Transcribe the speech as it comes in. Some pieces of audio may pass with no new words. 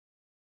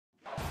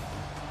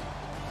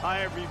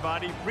Hi,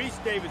 everybody. Reese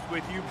Davis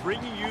with you,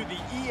 bringing you the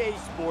EA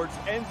Sports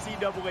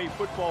NCAA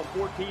Football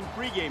 14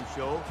 pregame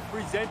show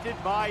presented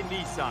by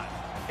Nissan.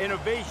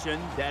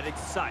 Innovation that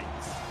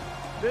excites.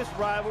 This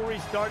rivalry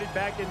started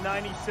back in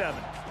 97.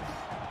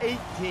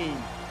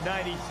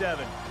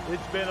 1897.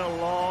 It's been a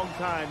long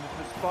time that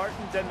the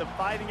Spartans and the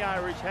Fighting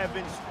Irish have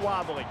been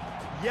squabbling,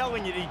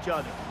 yelling at each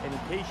other. And in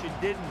case you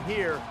didn't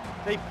hear,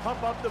 they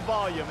pump up the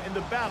volume in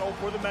the battle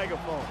for the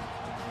megaphone.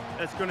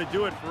 That's going to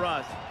do it for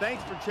us.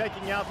 Thanks for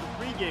checking out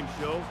the pregame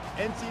show.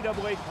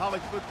 NCAA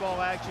college football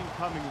action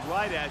coming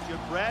right at you.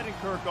 Brad and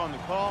Kirk on the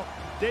call.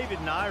 David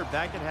and I are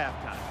back at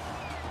halftime.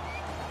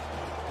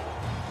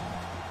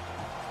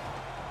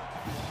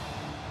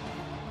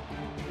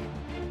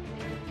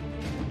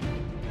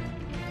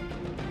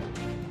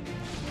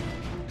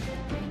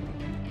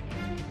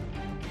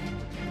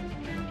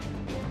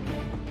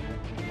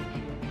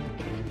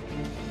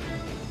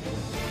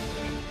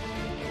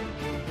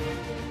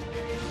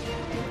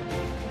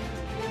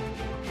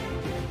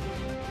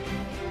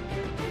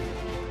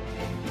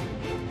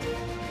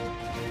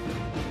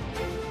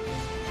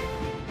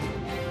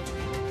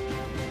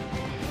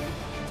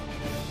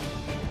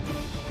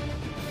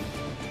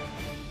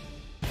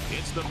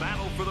 The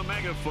battle for the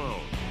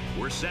megaphone.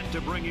 We're set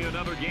to bring you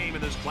another game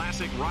in this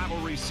classic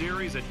rivalry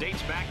series that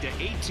dates back to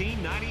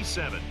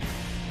 1897.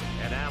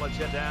 And now let's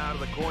head down to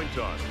the coin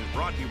toss. It's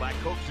brought to you by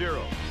Coke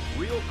Zero.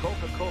 Real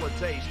Coca-Cola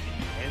taste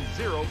and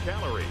 0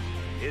 calories.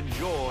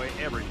 Enjoy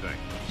everything.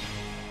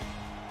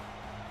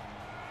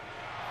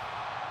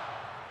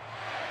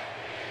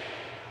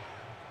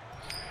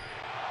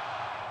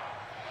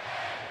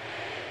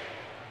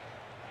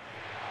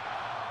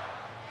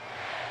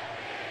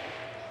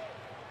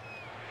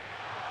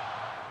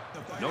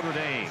 Notre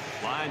Dame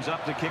lines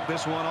up to kick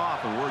this one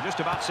off, and we're just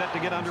about set to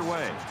get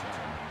underway.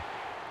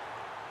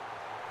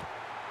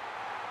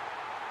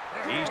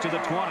 He's to the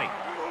 20.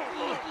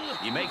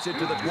 He makes it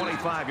to the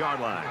 25-yard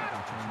line.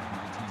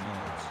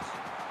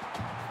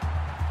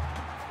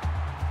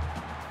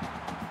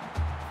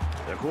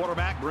 The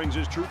quarterback brings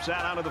his troops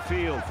out onto the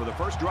field for the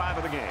first drive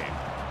of the game.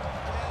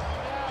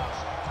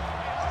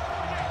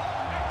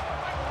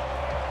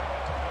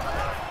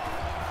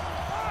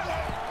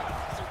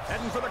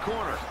 Heading for the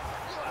corner.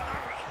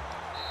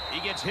 He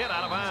gets hit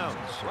out of bounds,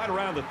 right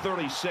around the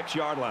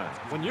 36-yard line.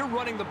 When you're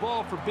running the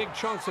ball for big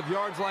chunks of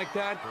yards like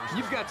that,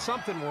 you've got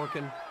something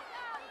working.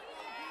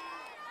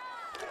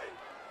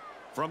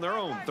 From their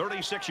own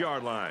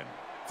 36-yard line,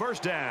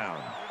 first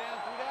down.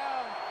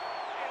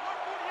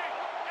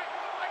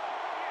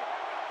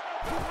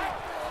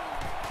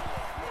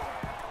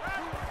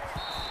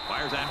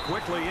 Fires out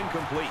quickly,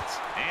 incomplete.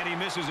 And he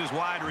misses his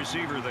wide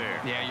receiver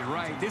there. Yeah, you're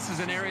right. This is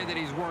an area that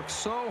he's worked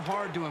so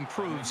hard to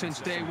improve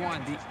since day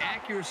one. The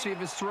accuracy of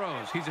his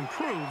throws. He's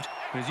improved,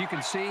 but as you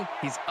can see,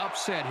 he's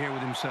upset here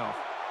with himself.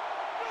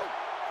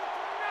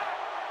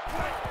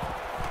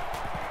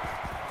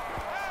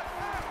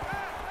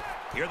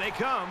 Here they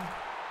come.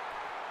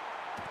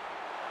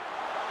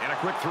 And a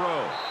quick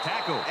throw.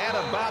 Tackle at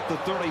about the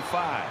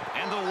 35.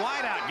 And the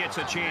wideout gets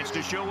a chance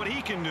to show what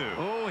he can do.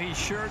 Oh, he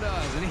sure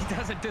does. And he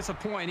doesn't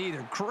disappoint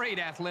either. Great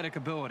athletic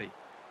ability.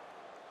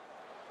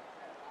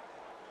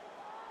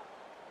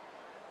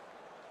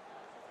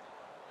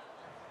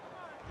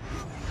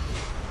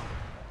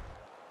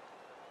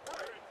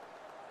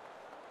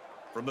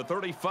 From the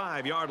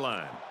 35-yard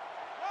line.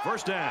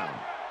 First down.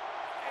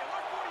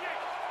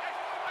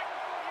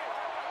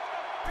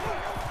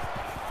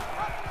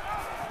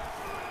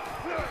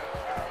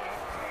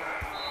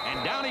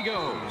 And down he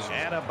goes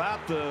at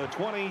about the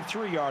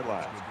 23-yard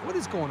line. What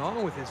is going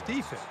on with his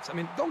defense? I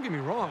mean, don't get me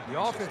wrong. The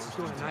offense is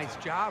doing a nice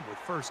job with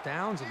first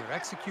downs, and they're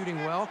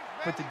executing well,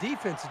 but the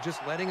defense is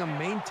just letting them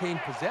maintain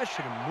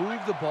possession and move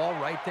the ball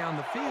right down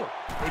the field.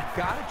 They've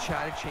got to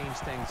try to change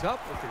things up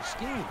with their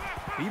scheme.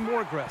 Be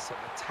more aggressive,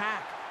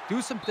 attack,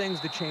 do some things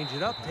to change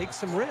it up, take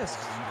some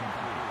risks.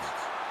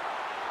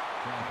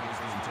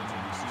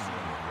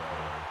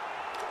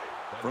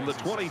 From the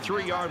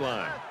 23-yard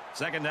line,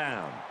 second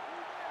down.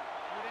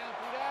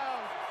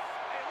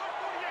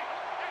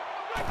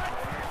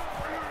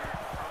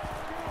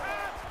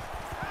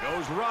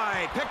 Goes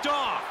right, picked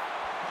off.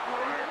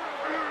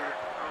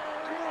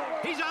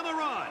 He's on the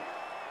run.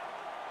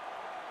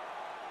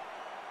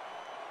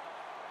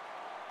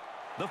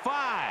 The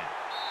 5,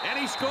 and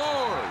he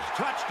scores.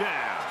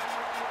 Touchdown.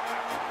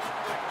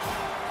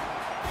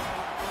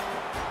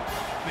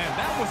 Man,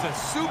 that was a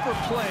super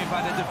play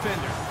by the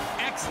defender.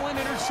 Excellent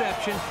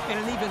interception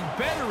and an even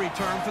better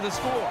return for the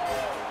score.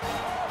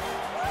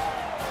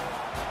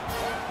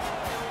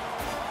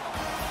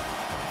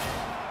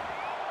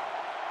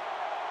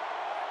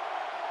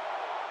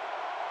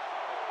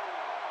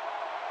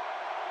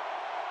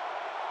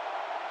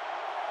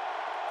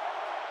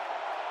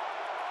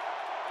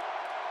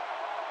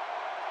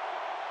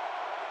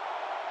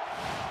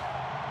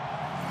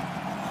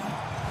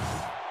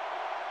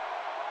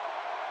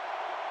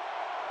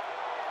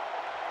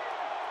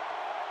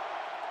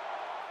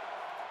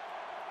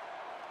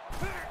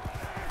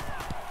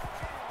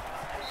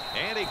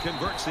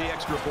 converts the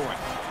extra point.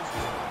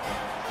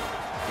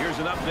 Here's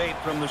an update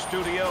from the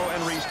studio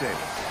and restate.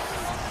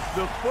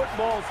 The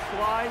football's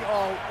flying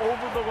all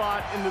over the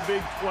lot in the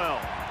Big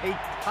 12. A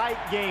tight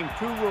game,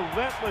 two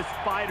relentless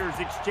fighters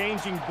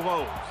exchanging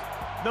blows.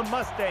 The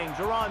Mustangs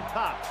are on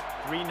top,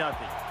 3-0.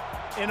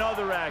 In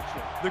other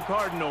action, the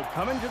Cardinal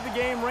coming to the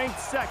game ranked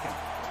second.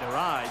 Their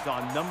eyes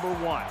on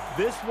 #1.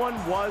 This one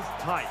was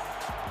tight.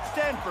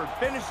 Stanford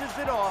finishes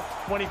it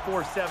off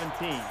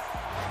 24-17.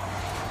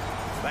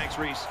 Thanks,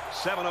 Reese.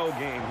 7-0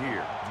 game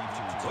here.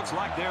 Looks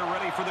like they're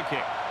ready for the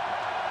kick.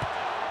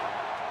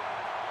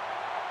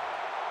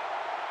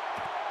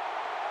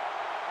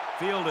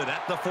 Fielded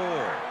at the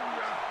 4.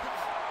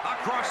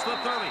 Across the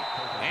 30.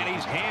 And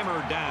he's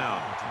hammered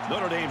down.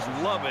 Notre Dame's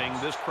loving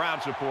this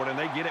crowd support, and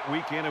they get it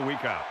week in and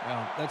week out.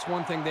 Well, that's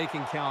one thing they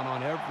can count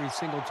on every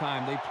single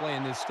time they play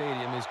in this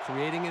stadium is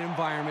creating an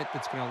environment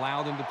that's going to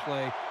allow them to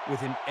play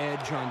with an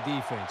edge on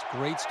defense.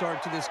 Great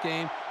start to this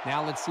game.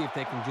 Now let's see if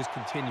they can just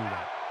continue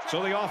that.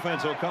 So the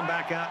offense will come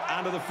back out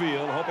onto the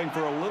field, hoping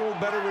for a little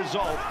better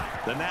result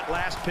than that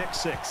last pick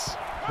 6.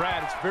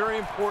 Brad, it's very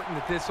important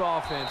that this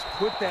offense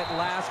put that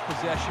last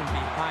possession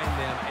behind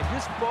them and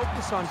just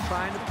focus on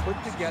trying to put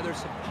together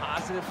some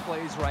positive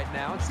plays right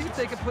now and see if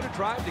they can put a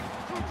drive together.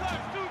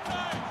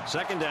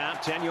 Second down,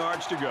 10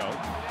 yards to go.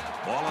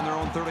 Ball on their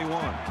own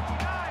 31.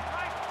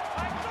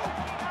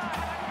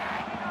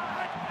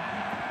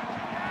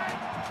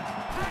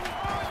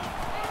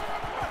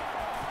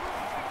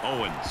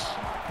 Owens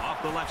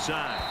off the left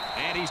side,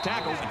 and he's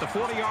tackled at the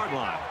 40-yard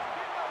line.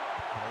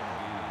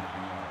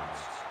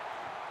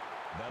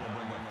 That'll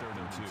bring up 3rd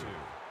and 2.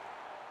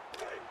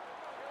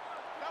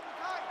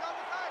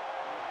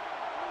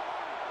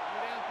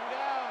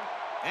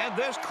 And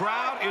this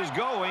crowd is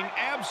going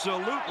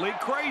absolutely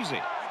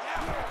crazy.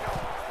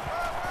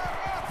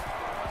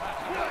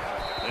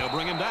 They'll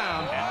bring him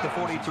down at the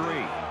 43.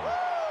 Gain of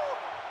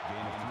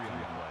 3 on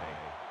the play.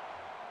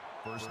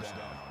 First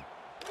down.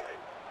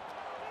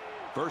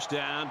 First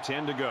down,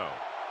 10 to go.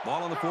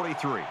 Ball on the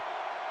 43.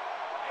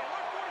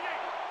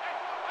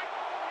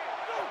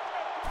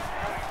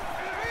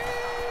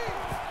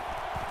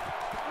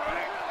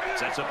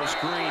 Sets up a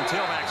screen.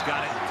 Tailback's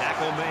got it.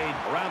 Tackle made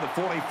around the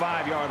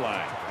 45-yard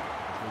line.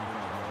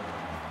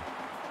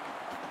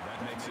 That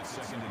makes it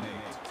 2nd and 8.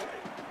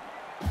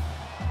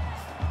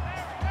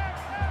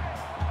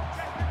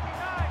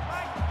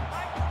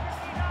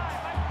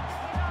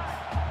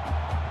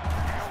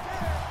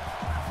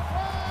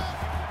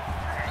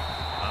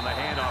 On the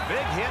handoff,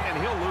 big hit, and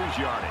he'll lose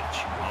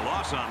yardage. A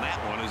loss on that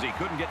one as he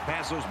couldn't get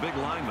past those big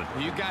linemen.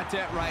 You got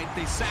that right.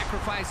 They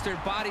sacrificed their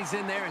bodies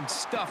in there and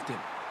stuffed him.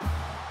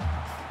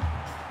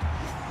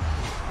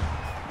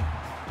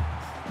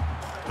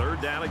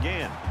 3rd down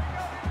again.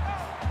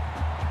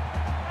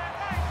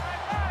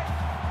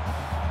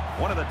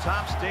 One of the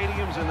top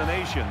stadiums in the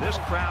nation. This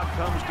crowd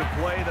comes to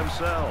play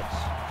themselves.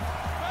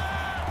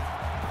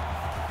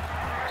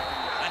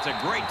 That's a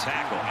great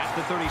tackle at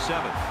the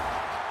 37.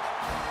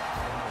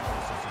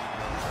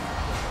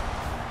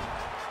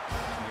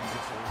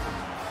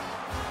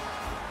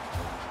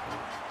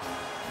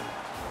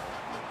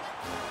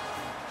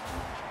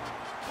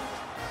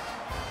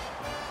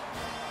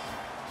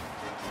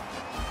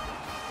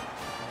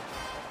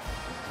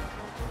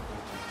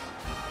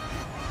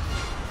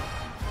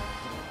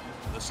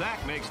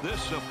 Sack makes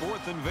this a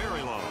 4th and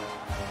very long.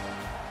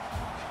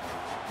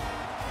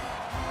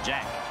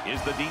 Jack is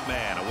the deep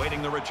man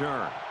awaiting the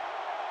return.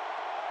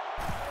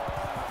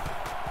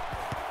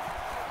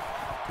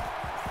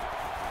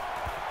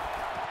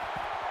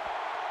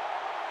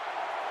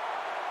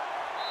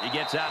 He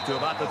gets out to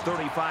about the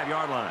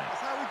 35-yard line.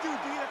 That's how we do, D.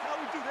 That's how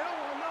we do. They don't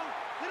want to know.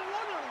 They don't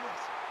want none of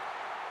this.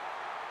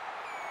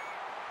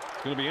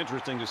 It's going to be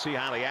interesting to see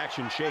how the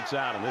action shakes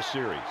out in this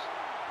series.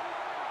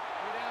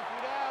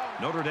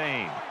 Notre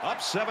Dame up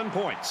 7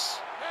 points.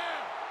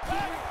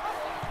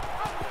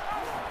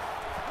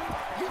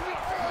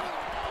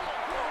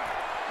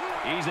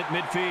 He's at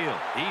midfield.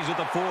 He's at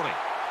the 40.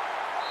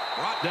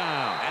 Brought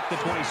down at the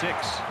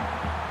 26.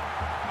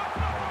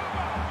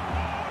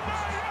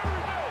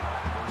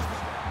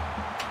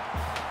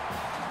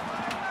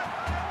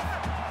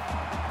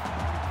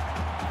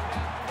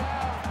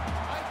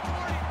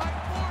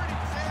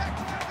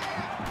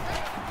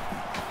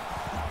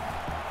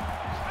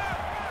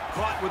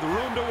 Caught with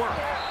room to work.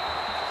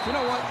 You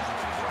know what?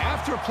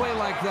 After a play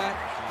like that,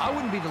 I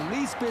wouldn't be the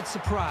least bit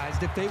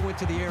surprised if they went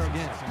to the air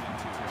again.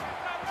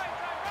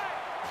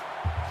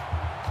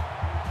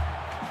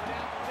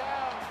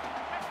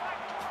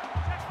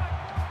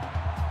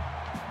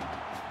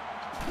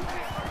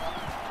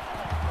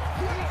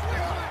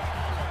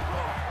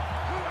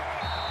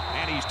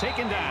 And he's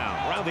taken down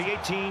around the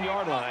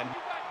 18-yard line.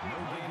 No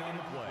gain on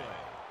the play.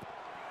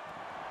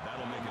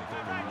 That'll make it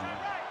 3rd and 1.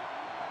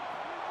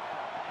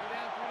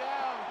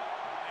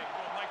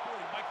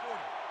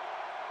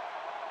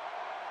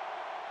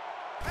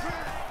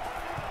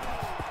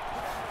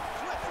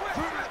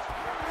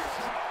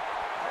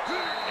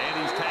 And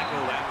he's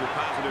tackled after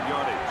positive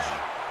yardage.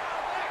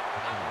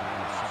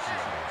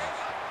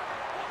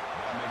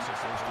 That makes it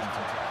 1st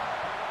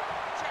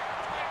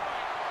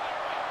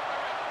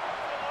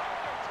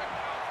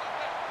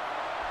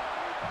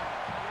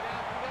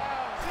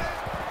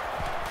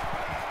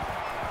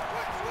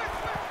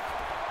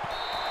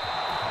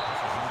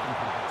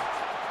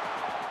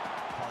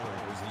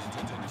is the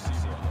intended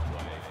receiver on the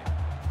play.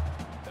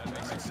 That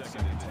makes it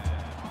 2nd and 10.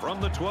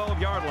 From the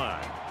 12-yard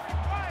line.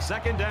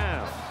 2nd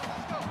down.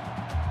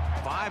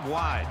 5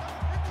 wide.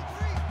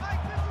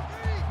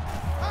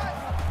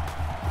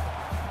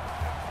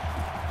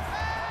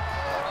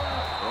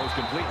 Throws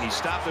complete, and he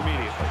stopped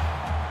immediately.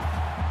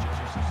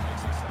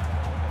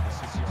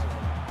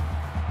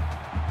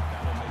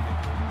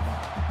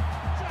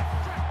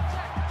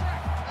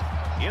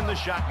 In the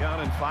shotgun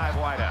and 5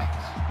 wide outs.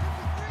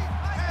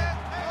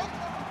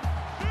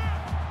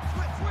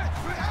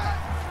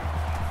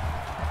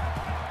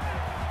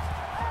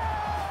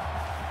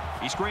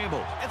 He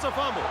scrambles. It's a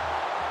fumble.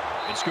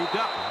 It's scooped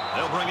up.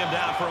 They'll bring him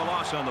down for a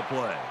loss on the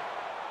play.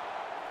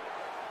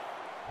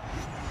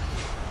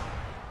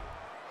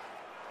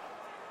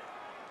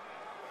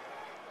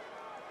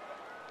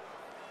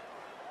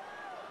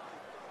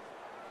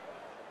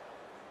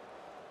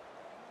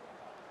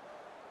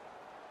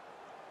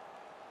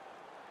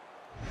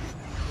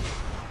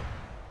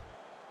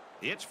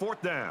 It's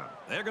 4th down.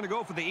 They're going to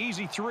go for the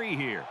easy 3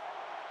 here.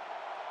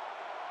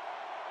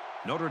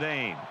 Notre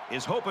Dame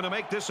is hoping to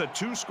make this a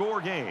 2-score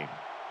game.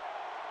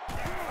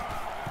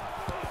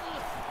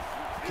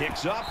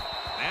 Kicks up,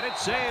 and it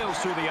sails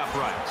through the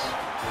uprights.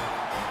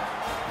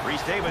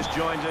 Reese Davis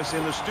joins us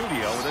in the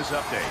studio with this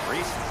update.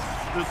 Reese?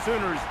 The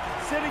Sooners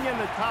sitting in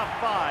the top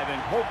 5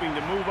 and hoping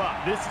to move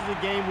up. This is a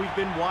game we've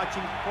been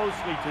watching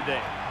closely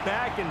today.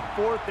 Back and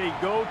forth they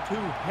go, 2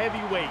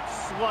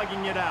 heavyweights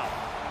slugging it out.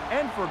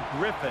 And for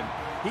Griffin,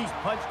 he's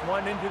punched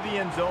one into the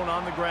end zone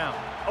on the ground.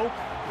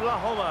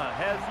 Oklahoma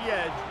has the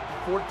edge,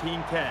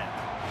 14-10.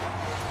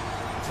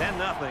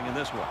 10-0 in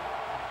this one.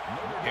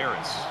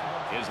 Harris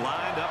is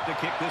lined up to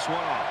kick this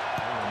one off.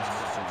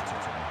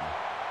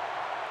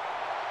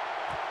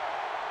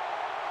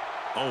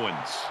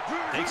 Owens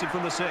takes it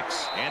from the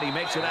 6, and he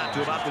makes it out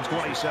to about the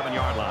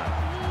 27-yard line.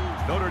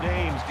 Notre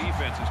Dame's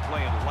defense is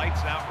playing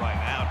lights out right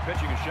now,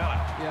 pitching a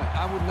shutout. Yeah,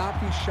 I would not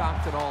be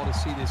shocked at all to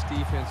see this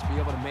defense be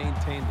able to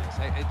maintain this.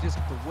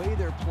 Just the way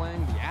they're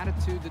playing, the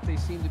attitude that they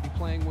seem to be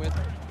playing with,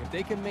 if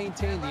they can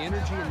maintain the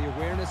energy and the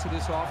awareness of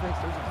this offense,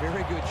 there's a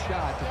very good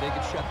shot that they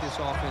could shut this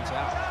offense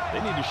out.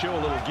 They need to show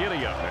a little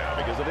giddy-up now,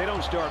 because if they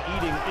don't start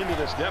eating into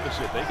this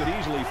deficit, they could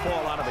easily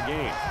fall out of the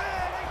game.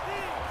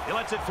 He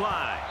lets it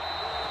fly.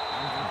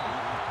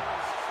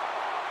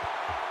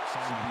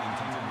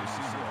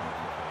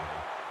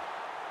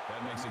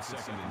 That makes it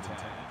 2nd and 10.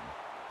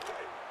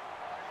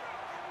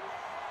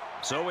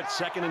 So it's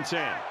 2nd and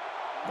 10.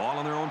 Ball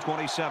on their own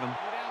 27.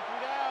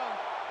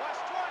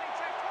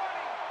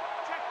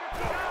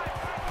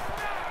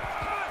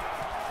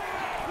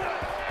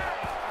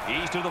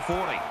 He's to the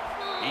 40.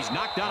 He's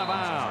knocked out of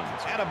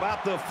bounds at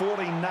about the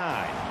 49.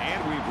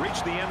 And we've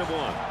reached the end of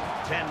one.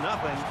 10-0,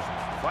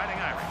 Fighting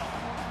Irish.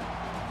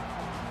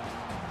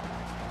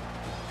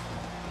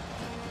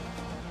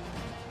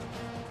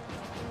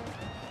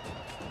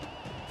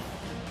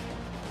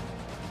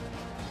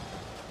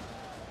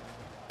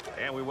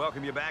 And we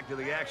welcome you back to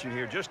the action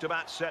here. Just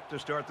about set to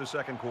start the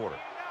 2nd quarter.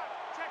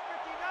 Check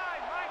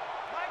 59. Mike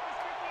is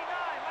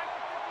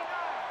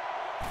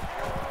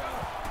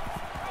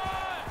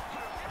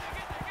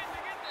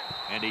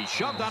 59. And he's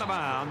shoved out of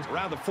bounds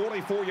around the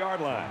 44-yard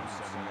line.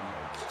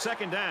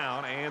 2nd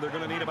down, and they're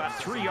going to need about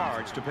 3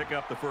 yards to pick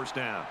up the 1st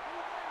down.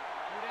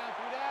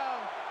 Three down.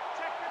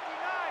 Check 59.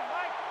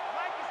 Mike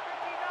is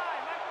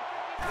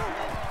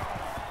 59.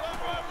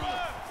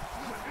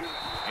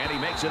 And he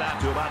makes it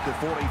out to about the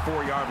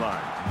 44-yard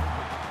line.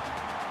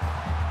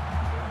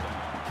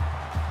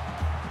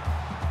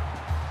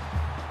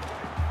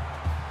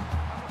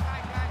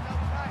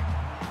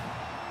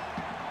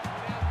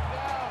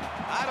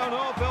 I don't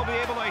know if they'll be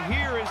able to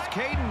hear his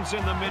cadence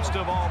in the midst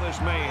of all this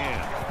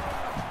mayhem.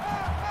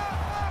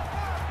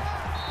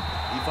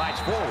 He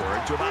fights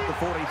forward to about the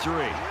 43.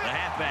 The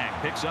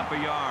halfback picks up a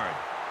yard.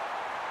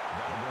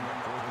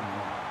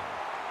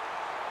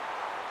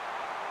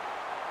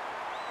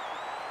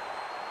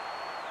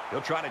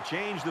 He'll try to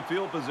change the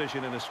field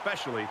position and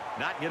especially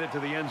not get it to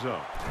the end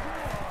zone.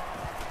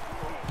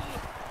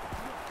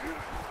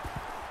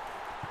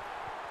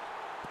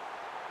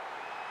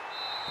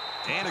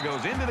 And it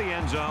goes into the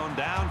end zone,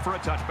 down for a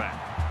touchback.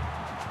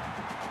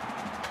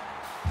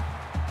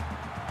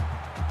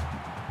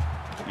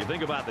 You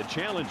think about the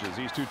challenges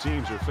these two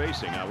teams are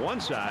facing. On one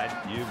side,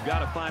 you've got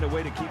to find a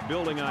way to keep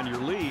building on your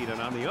lead,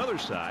 and on the other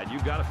side,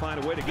 you've got to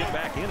find a way to get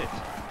back in it.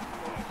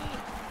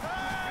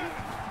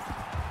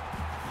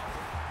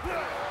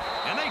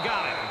 And they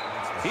got it.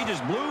 He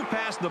just blew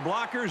past the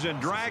blockers and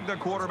dragged the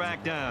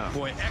quarterback down.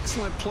 Boy,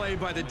 excellent play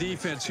by the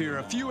defense here.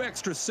 A few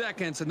extra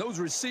seconds, and those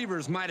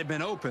receivers might have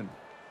been open.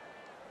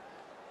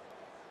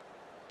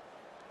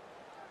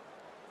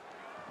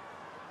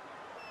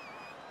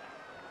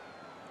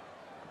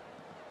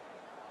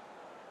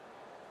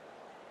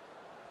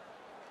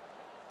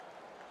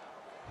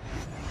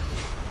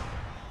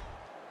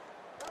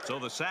 So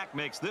the sack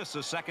makes this a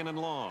 2nd and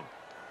long.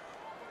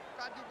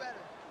 Gotta do better.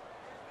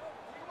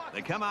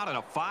 They come out in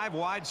a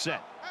 5-wide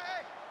set.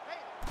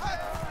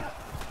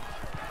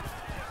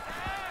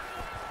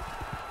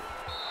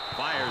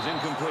 Fires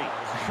incomplete.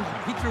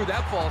 He threw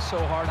that ball so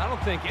hard, I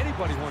don't think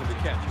anybody wanted to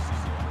catch it.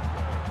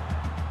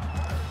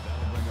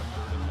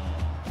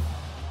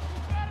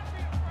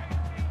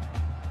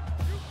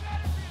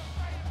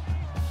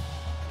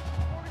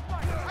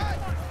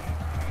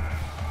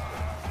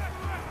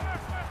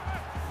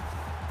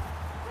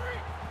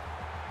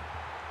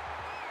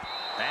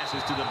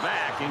 Passes to the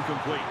back,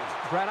 incomplete.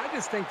 Brad, I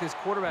just think this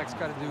quarterback's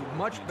got to do a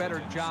much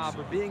better job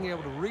of being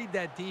able to read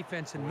that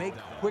defense and make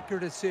quicker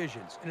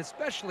decisions. And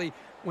especially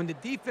when the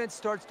defense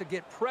starts to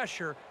get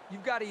pressure,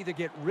 you've got to either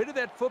get rid of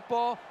that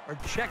football or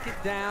check it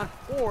down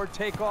or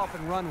take off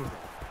and run with it.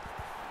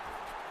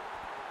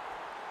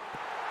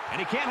 And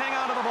he can't hang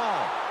on to the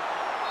ball.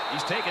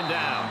 He's taken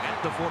down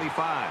at the 45.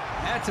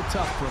 That's a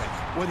tough break.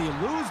 Whether you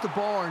lose the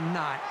ball or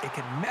not, it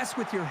can mess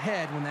with your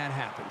head when that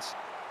happens.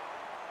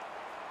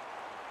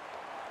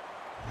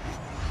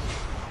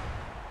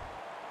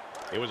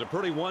 It was a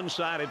pretty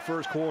one-sided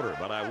first quarter,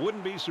 but I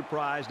wouldn't be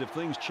surprised if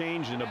things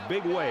changed in a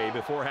big way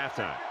before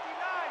halftime.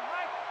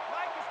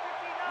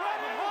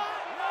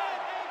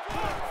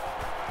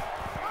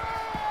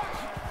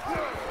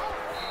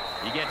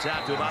 He gets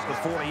out to about the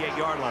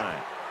 48-yard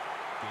line.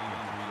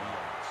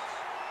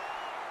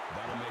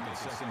 That'll make it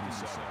 2nd and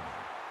 7.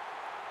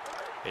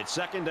 It's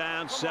 2nd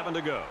down, 7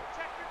 to go.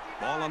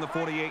 Ball on the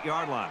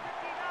 48-yard line.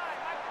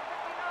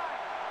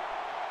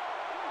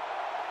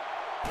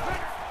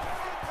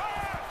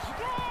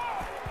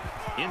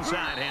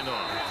 Inside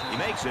handoff. He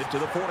makes it to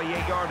the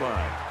 48-yard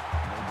line.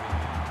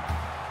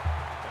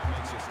 That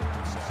makes it 3rd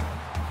and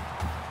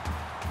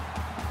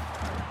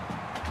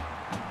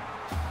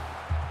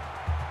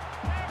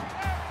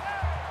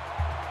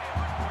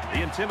 7.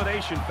 The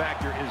intimidation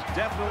factor is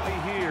definitely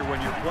here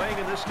when you're playing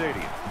in this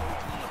stadium.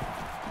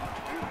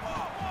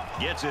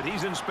 Gets it.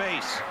 He's in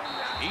space.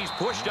 He's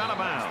pushed out of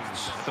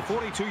bounds at the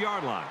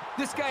 42-yard line.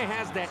 This guy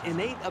has that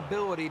innate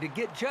ability to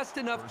get just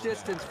enough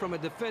distance from a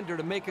defender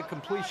to make a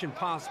completion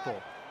possible.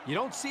 You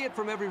don't see it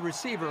from every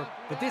receiver,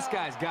 but this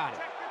guy's got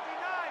it.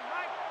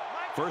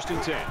 1st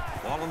and 10.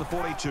 Ball on the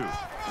 42.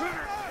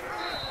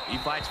 He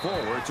fights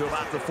forward to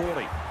about the 40.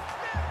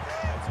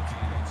 That's a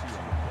gain of 2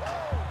 on the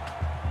play.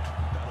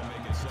 That'll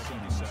make it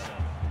 2nd and 7.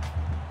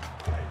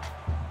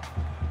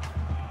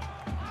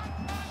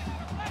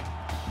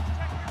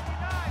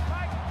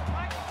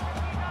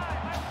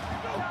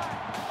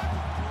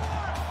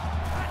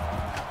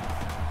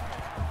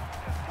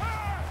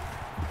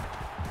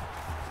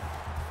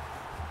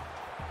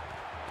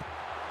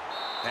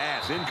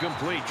 Pass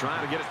incomplete,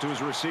 trying to get it to his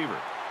receiver.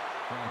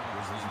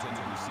 Was the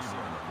intended receiver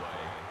on the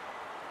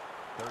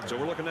play. So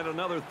we're looking at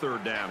another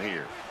 3rd down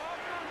here.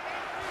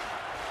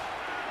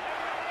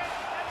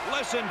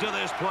 Listen to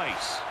this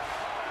place.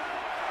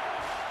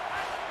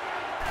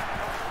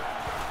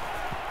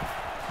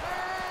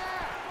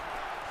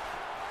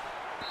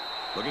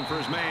 Looking for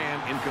his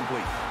man,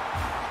 incomplete.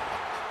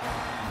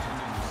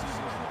 Intended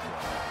receiver on the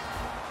play.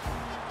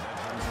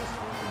 That brings us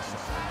 4th and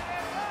 7.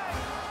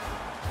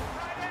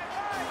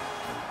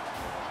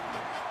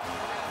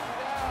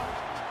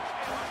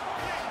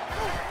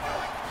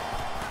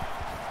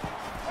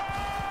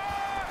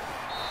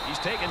 He's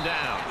taken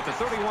down at the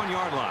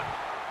 31-yard line.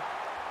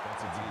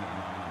 That's a gain of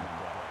 9 on the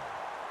play.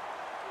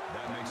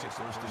 That makes it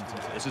 1st and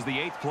 10. This is the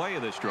 8th play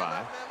of this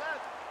drive.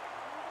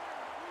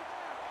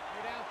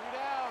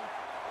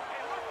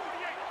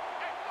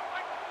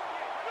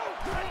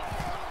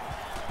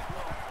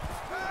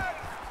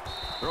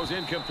 Throws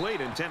incomplete,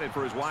 intended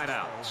for his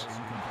wideouts.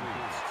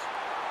 Incomplete.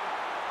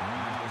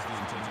 Reed was the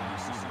intended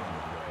receiver on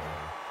the play.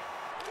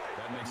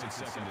 That makes it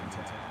 2nd and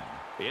 10.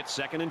 It's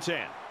 2nd and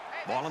 10.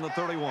 Ball on the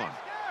 31.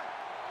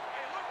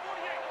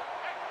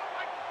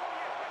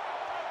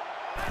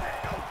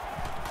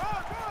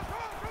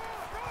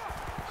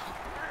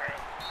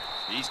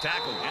 He's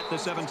tackled at the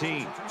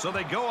 17. So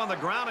they go on the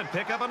ground and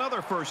pick up another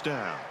 1st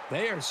down.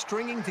 They are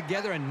stringing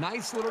together a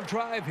nice little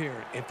drive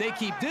here. If they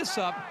keep this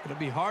up, it'll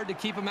be hard to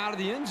keep them out of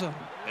the end zone.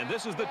 And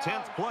this is the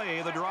 10th play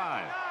of the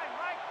drive.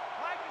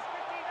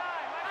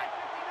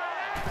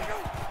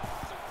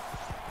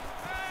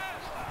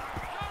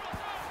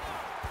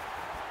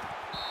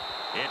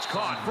 It's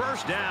caught.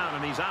 1st down,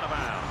 and he's out of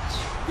bounds.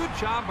 Good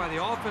job by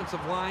the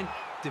offensive line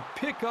to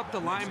pick up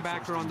the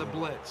linebacker on the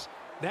blitz.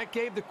 That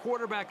gave the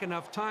quarterback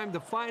enough time to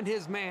find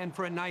his man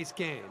for a nice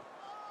gain.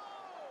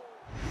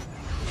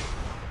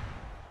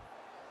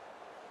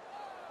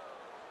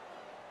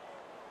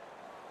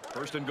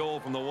 First and goal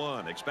from the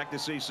 1. Expect to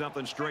see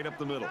something straight up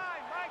the middle.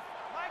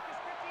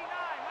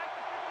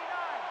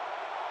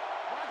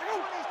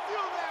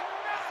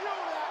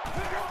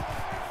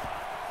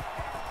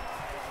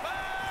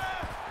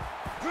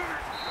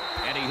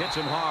 And he hits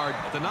him hard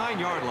at the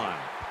 9-yard line.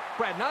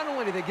 Brad, not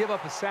only did they give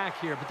up a sack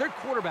here, but their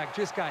quarterback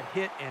just got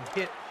hit and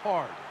hit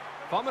hard.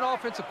 If I'm an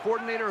offensive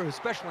coordinator, or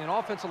especially an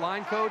offensive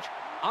line coach,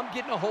 I'm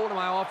getting a hold of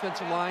my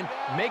offensive line,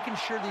 making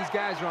sure these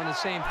guys are on the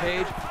same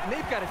page, and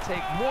they've got to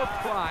take more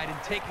pride in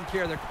taking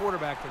care of their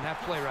quarterback than that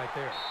play right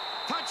there.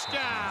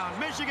 Touchdown,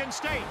 Michigan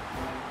State.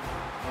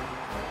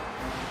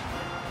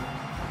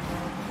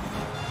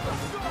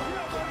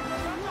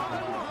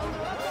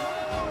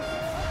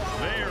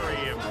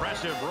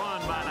 Impressive run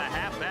by the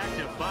halfback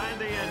to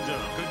find the end zone.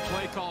 Good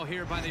play call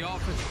here by the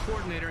offensive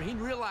coordinator. He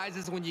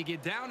realizes when you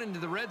get down into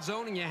the red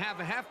zone and you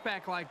have a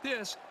halfback like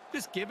this,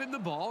 just give him the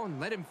ball and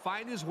let him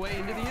find his way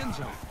into the end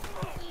zone.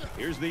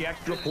 Here's the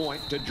extra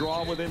point to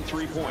draw within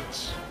 3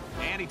 points.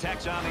 And he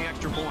tacks on the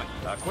extra point.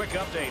 A quick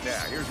update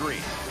now. Here's Reed.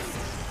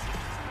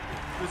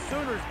 The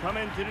Sooners come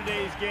into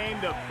today's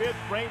game the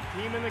 5th-ranked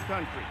team in the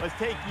country. Let's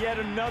take yet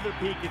another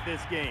peek at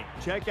this game.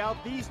 Check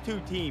out these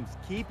two teams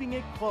keeping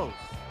it close.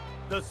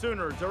 The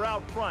Sooners are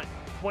out front,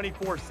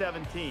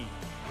 24-17.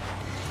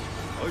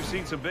 We've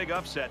seen some big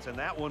upsets, and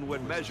that one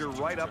would measure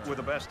right up with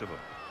the best of them.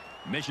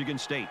 Michigan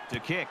State to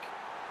kick.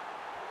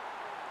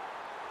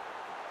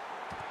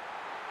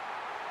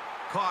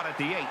 Caught at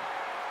the 8.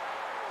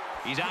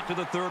 He's out to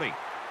the 30.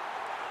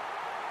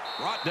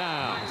 Brought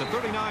down at the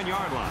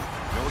 39-yard line.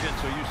 We're getting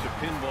so used to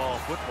pinball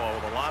football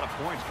with a lot of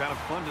points. Kind of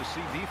fun to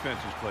see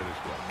defenses play this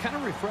way. Kind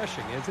of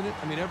refreshing, isn't it?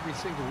 I mean, every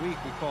single week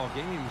we call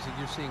games and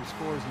you're seeing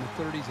scores in the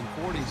 30s and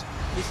 40s.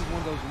 This is one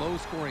of those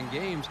low-scoring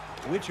games.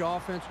 Which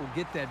offense will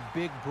get that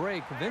big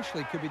break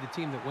eventually could be the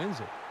team that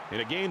wins it. In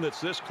a game that's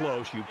this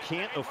close, you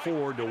can't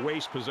afford to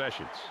waste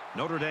possessions.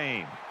 Notre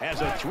Dame has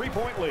a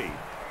 3-point lead.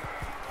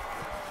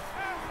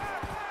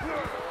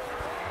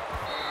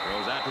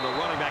 Throws out to the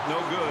running back, no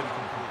good.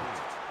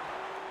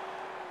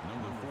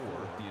 Number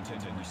 4, the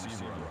intended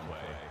receiver on the play.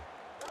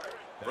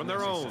 From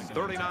their own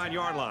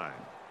 39-yard line.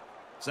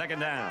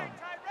 Second down.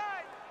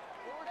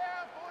 Four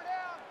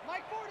down.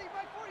 Mike 40,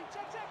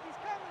 check, he's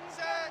coming,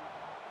 Set.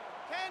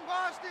 10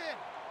 Boston.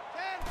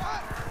 10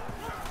 Boston.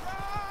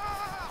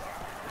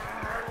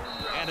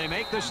 And they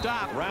make the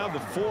stop around the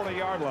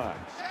 40-yard line.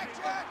 Check.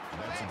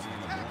 That's a gain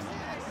of 1 on the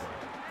play.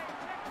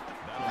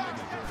 That'll make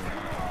it 3rd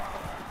down.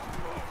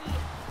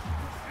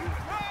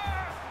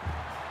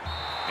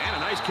 And a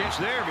nice catch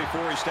there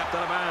before he stepped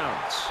out of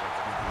bounds.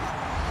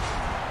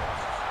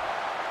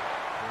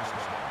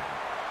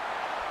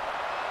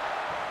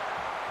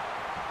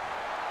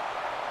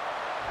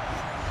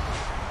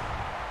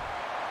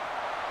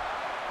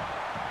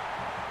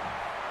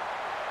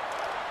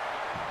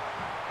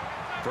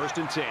 First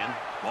and 10.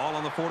 Ball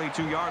on the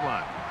 42-yard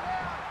line.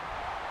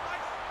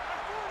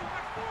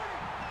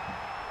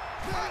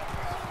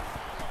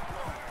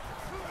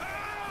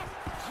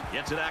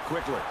 Gets it out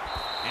quickly.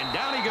 And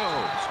down he goes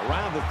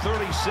around the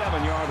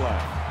 37-yard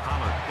line.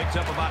 Pollard picks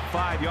up about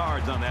 5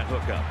 yards on that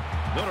hookup.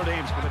 Notre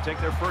Dame's going to take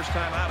their first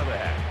time out of the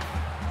half.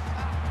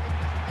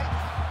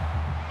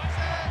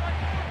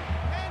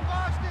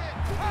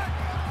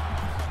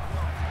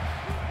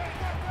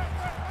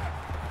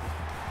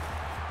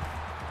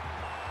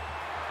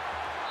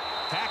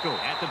 Tackle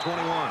at the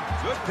 21.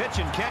 Good pitch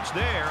and catch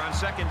there on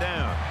second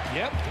down.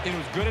 Yep, it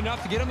was good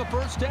enough to get him the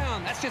first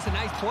down. That's just a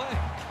nice play.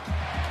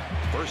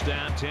 First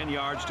down, 10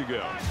 yards to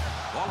go.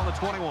 Ball on the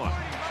 21.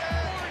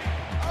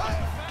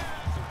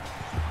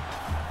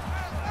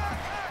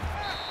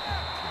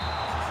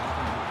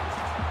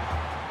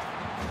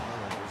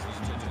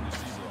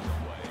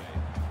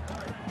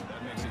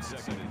 That makes it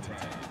 2nd and 10.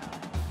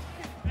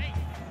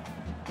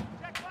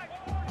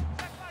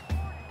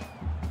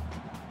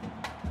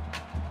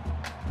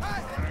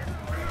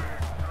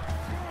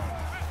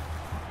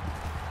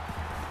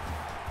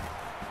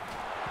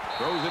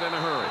 Throws it in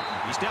a hurry.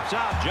 He steps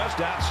out just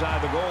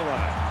outside the goal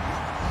line.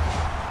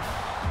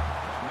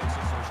 That makes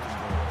it 1st and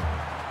goal.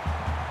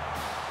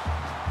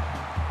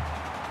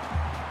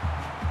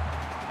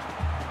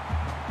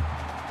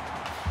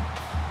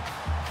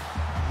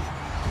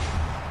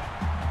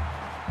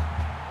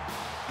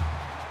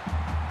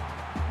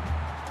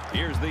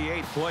 Here's the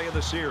 8th play of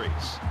the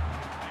series.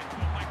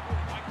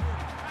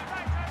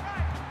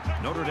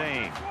 Notre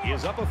Dame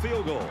is up a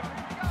field goal.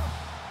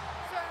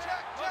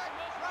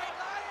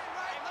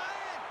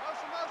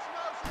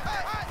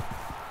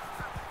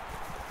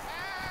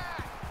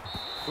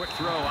 Quick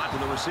throw out to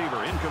the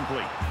receiver,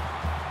 incomplete.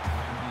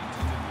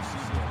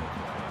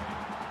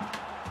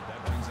 That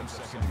brings up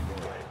 2nd and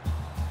goal.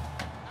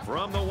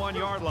 From the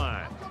 1-yard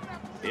line,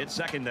 it's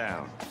second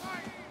down.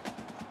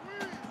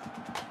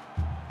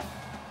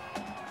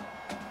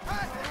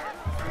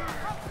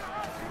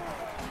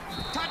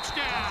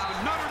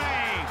 Touchdown, Notre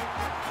Dame!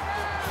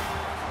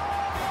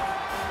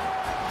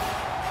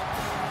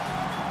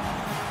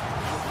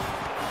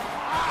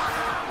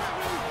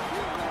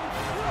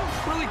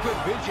 Really good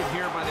vision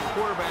here by the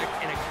quarterback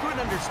and a good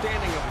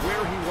understanding of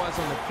where he was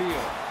on the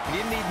field. He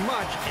didn't need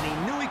much, and he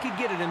knew he could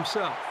get it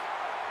himself.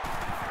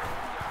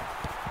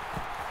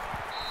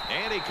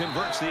 And he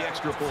converts the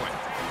extra point.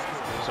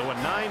 So a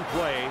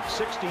 9-play,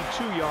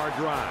 62-yard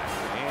drive.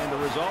 And the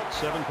result,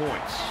 7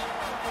 points.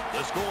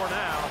 The score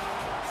now,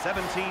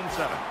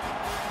 17-7.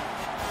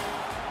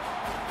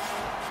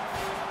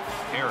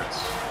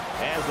 Harris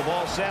has the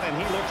ball set, and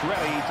he looks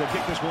ready to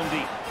kick this one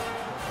deep.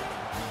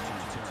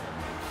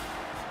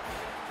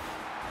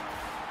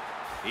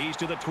 He's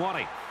to the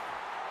 20.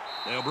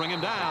 They'll bring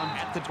him down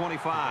at the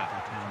 25.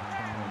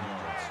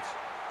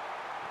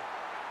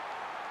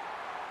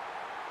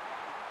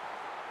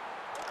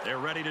 They're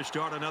ready to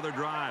start another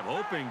drive,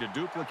 hoping to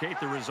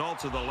duplicate the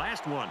results of the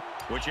last one,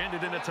 which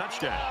ended in a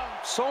touchdown.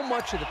 So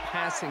much of the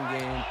passing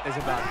game is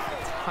about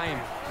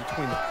timing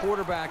between the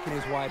quarterback and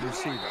his wide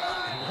receiver.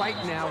 And right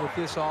now with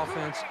this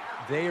offense,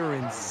 they are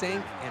in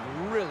sync,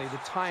 and really the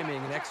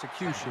timing and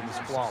execution is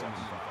flawless.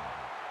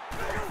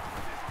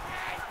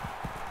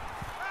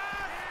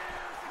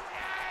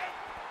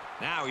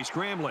 Now he's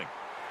scrambling.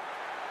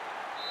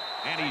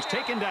 And he's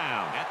taken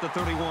down at the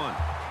 31.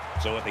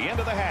 So at the end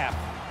of the half,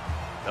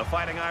 the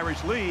Fighting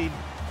Irish lead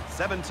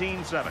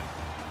 17-7.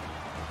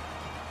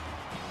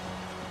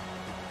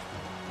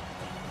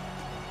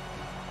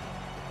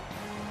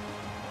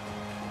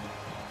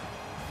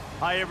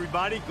 Hi,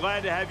 everybody.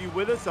 Glad to have you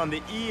with us on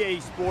the EA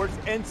Sports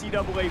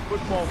NCAA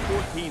Football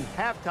 14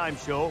 halftime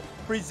show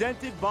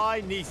presented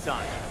by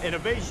Nissan.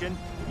 Innovation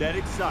that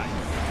excites.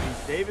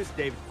 Bruce Davis,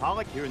 David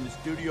Pollack here in the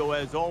studio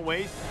as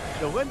always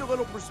to lend a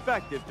little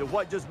perspective to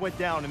what just went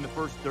down in the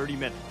first 30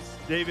 minutes.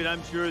 David,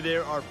 I'm sure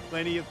there are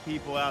plenty of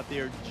people out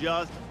there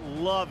just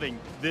loving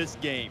this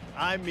game.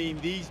 I mean,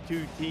 these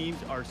two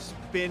teams are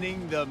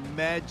spinning the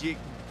magic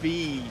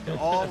bead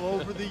all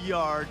over the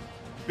yard.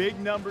 Big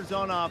numbers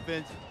on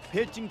offense.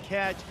 Pitch and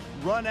catch,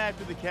 run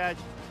after the catch,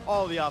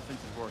 all the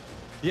offense is working.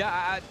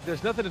 Yeah,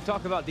 there's nothing to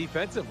talk about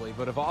defensively,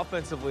 but if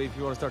offensively, if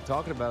you want to start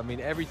talking about it, I mean,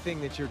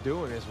 everything that you're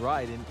doing is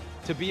right. And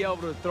to be able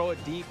to throw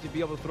it deep, to be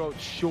able to throw it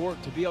short,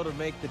 to be able to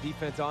make the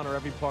defense honor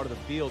every part of the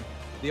field,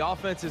 the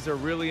offenses are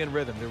really in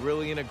rhythm. They're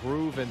really in a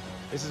groove, and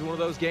this is one of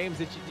those games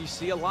that you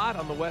see a lot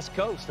on the West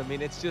Coast. I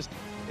mean, it's just,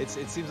 it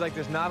seems like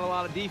there's not a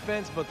lot of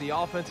defense, but the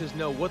offenses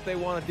know what they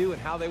want to do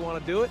and how they want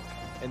to do it.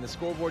 And the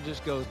scoreboard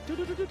just goes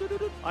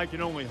doo-doo-doo-doo-doo. I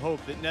can only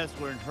hope that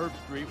Nestler and Herb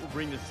Street will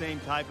bring the same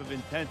type of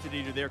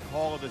intensity to their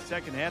call of the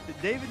second half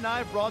that David and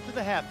I brought to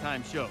the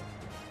halftime show.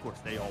 Of course,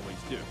 they always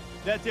do.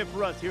 That's it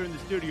for us here in the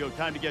studio.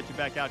 Time to get you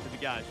back out to the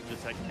guys for the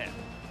second half.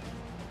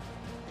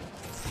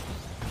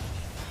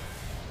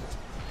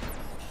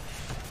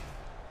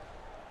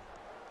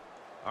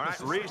 All right,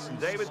 Reese and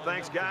David,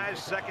 thanks, guys.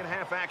 Second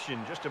half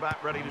action just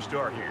about ready to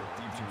start here.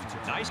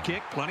 Nice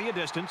kick, plenty of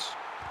distance.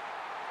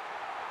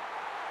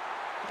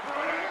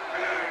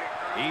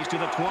 He's to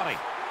the 20.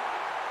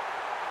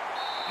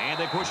 And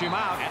they push him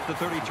out at the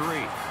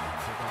 33.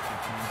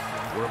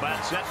 We're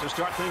about set to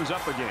start things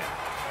up again.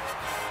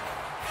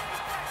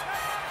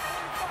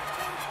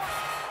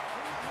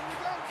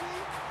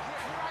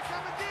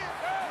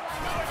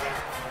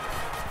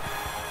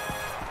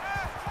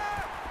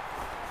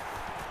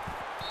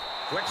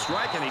 Quick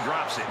strike, and he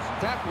drops it.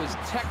 That was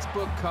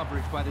textbook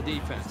coverage by the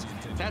defense.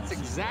 That's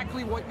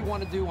exactly what you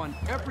want to do on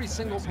every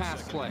single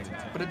pass play,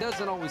 but it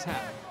doesn't always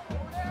happen.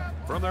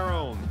 From their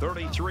own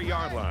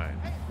 33-yard line.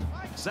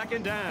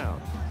 Second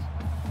down.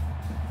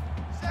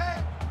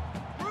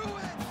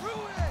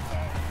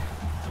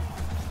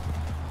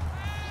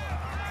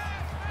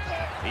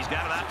 He's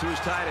got it out to his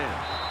tight end.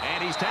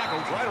 And he's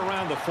tackled right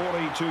around the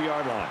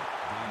 42-yard line.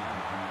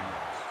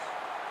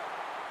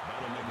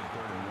 That'll make it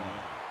 3rd and 1.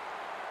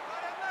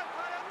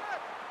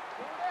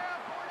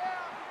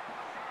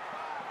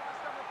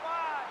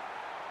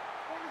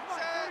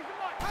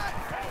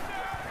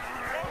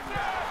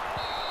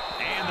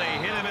 And they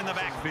hit him in the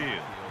backfield.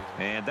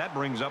 And that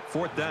brings up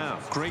 4th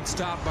down. Great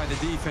stop by the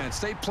defense.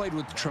 They played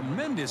with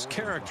tremendous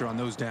character on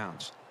those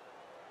downs.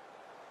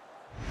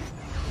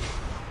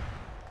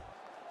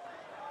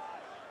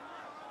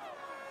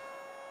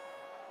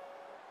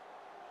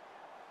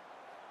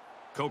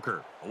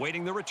 Coker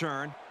awaiting the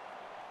return.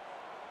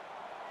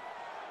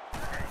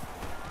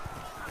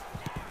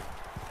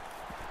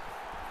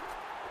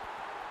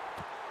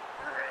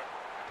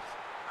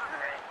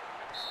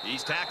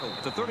 He's tackled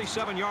at the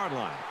 37-yard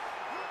line.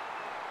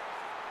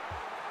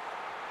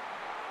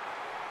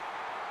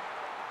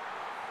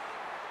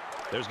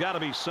 There's got to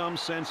be some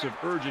sense of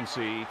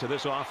urgency to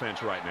this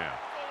offense right now.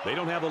 They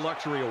don't have the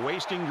luxury of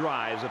wasting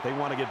drives if they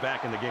want to get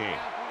back in the game.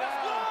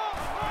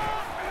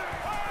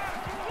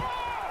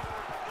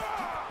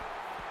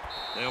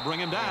 They'll bring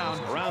him down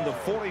around the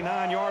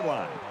 49-yard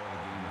line.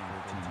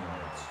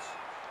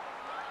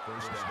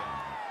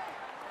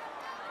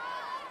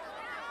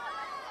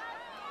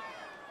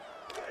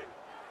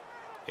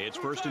 It's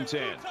 1st and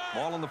 10.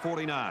 Ball on the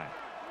 49. 3 down,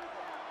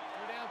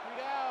 3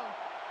 down.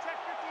 Check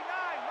 59.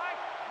 Mike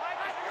is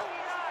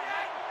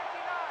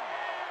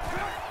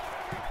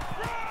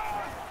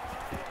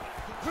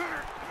 59.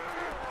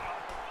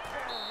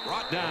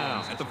 Brought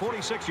down at the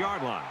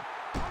 46-yard line.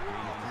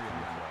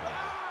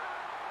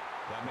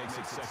 That makes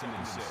it 2nd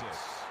and 6.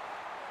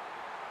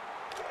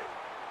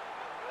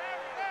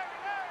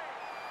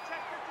 Check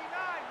 59.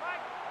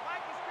 Mike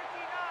is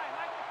 59.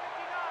 Mike is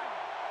 59.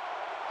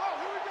 Oh,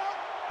 here we go.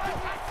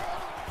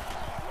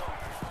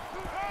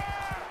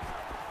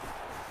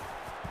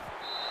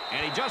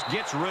 And he just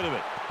gets rid of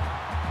it.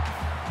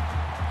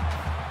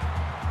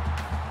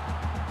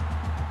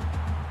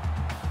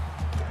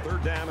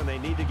 Third down, and they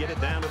need to get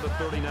it down to the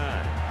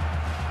 39.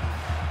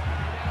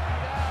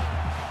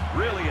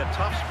 Really a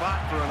tough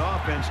spot for an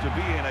offense to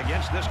be in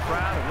against this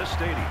crowd in this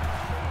stadium.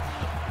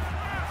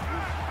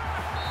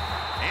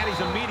 And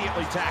he's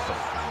immediately tackled.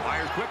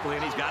 Fires quickly,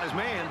 and he's got his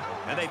man.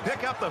 And they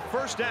pick up the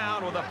first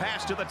down with a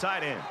pass to the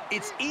tight end.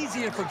 It's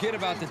easy to forget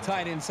about the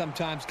tight end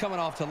sometimes coming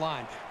off the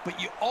line, but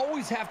you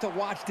always have to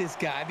watch this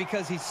guy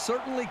because he's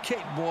certainly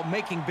capable of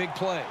making big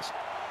plays.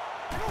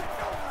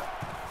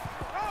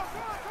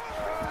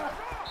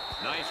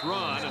 Nice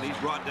run, and he's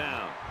brought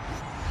down.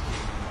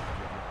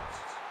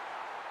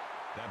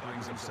 That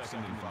brings him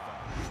 2nd and 5.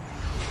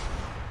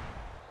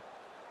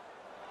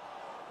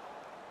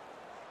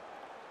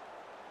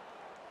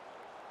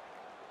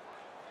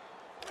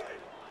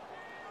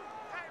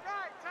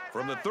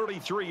 From the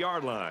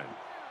 33-yard line.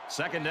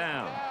 2nd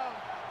down.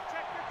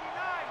 Check 59.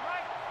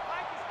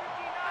 Mike is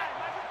 59.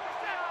 Mike is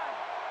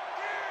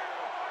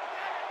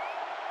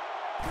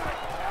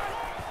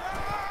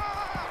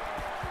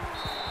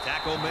 59.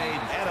 Tackle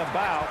made at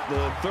about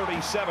the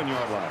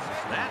 37-yard line.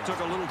 That took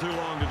a little too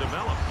long to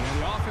develop. Yeah,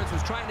 the offense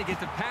was trying to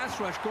get the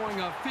pass rush going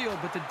upfield,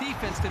 but the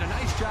defense did a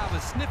nice job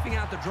of sniffing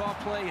out the draw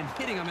play and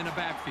hitting them in the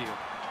backfield.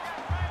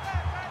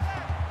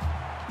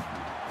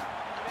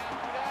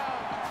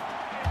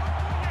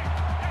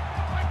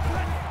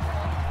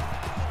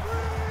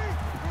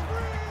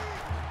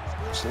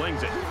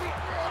 Slings it.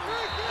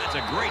 That's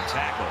a great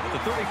tackle at the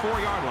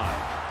 34-yard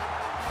line.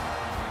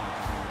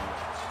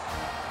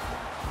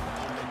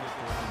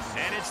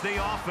 And it's the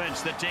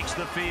offense that takes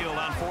the field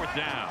on 4th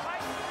down.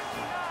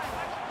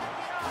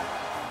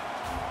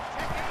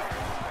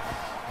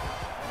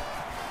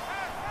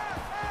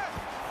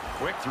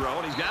 Quick throw,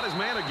 and he's got his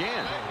man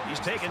again.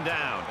 He's taken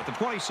down at the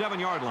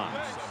 27-yard line.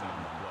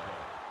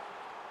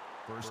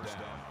 1st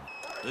down.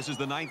 This is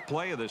the 9th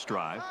play of this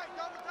drive.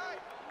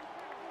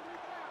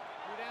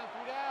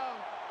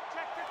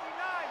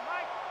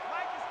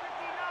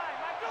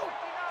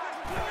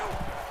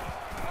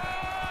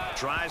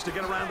 Tries to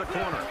get around the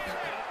corner.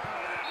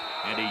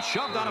 And he's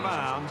shoved out of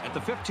bounds at the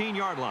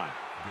 15-yard line.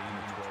 Gain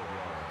of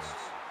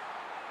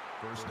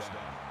 12 yards. 1st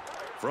down.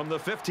 From the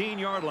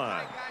 15-yard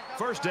line.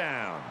 1st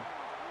down.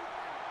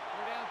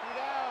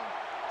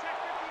 Check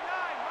 59.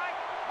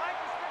 Mike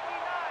is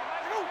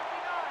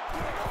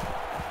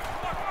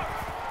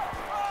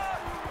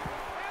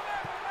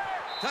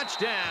 59.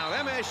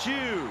 Touchdown,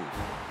 MSU.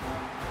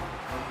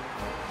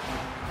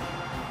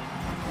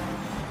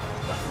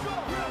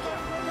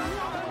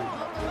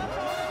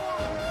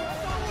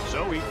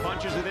 So he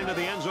punches it into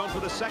the end zone for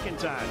the 2nd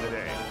time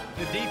today.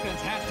 The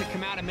defense has to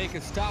come out and make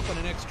a stop on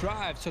the next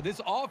drive so this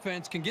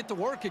offense can get to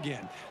work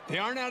again. They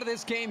aren't out of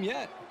this game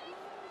yet.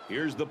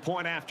 Here's the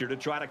point after to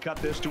try to cut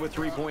this to a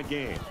 3-point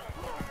game.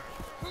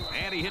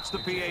 And he hits the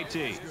PAT.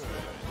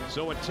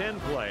 So a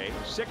 10-play,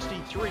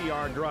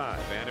 63-yard drive,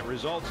 and it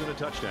results in a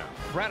touchdown.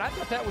 Brad, I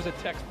thought that was a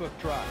textbook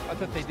drive. I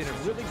thought they did a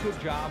really good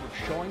job of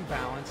showing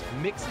balance,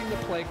 mixing the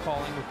play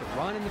calling with the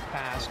run and the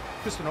pass.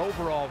 Just an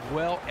overall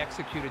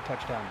well-executed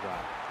touchdown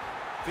drive.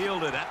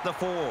 Fielded at the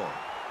 4.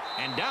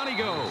 And down he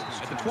goes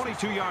at the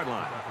 22-yard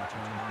line.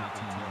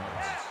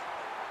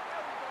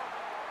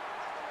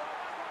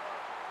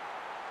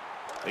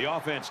 The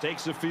offense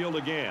takes the field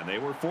again. They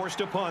were forced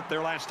to punt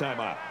their last time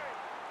out.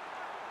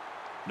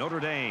 Notre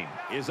Dame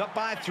is up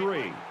by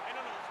 3.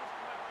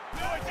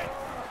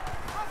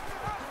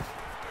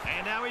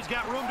 And now he's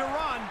got room to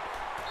run.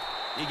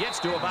 He gets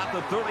to about the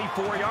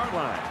 34-yard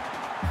line.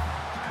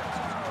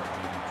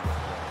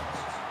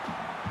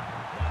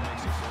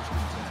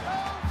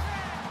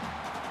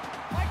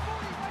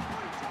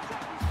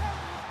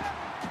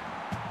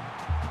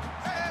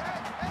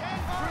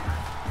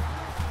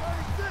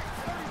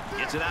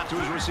 Gets it out to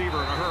his receiver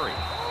in a hurry.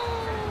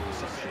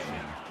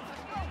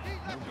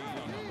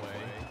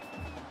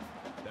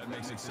 That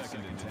makes it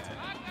 2nd and 10.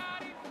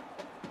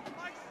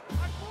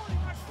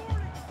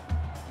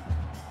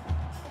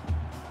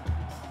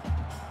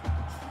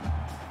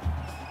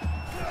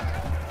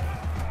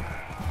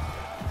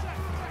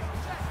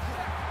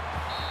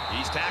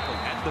 He's tackled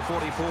at the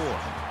 44.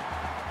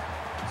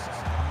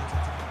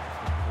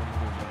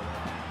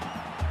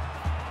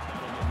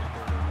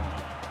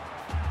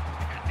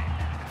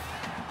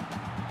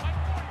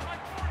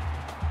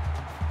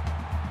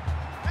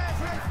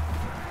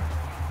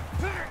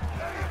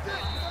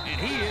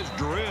 He is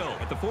drilled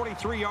at the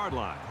 43-yard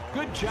line.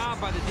 Good job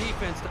by the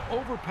defense to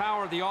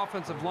overpower the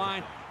offensive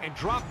line and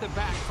drop the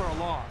back for a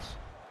loss.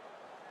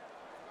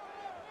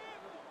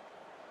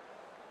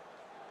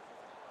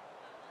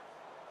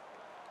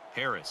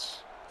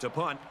 Harris to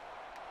punt.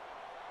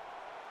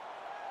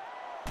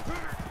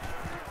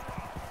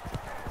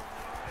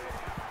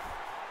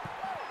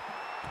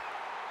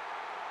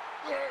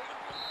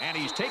 And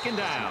he's taken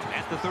down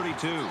at the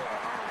 32.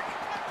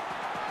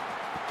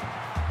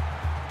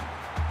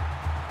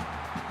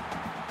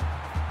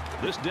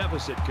 This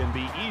deficit can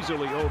be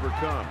easily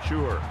overcome,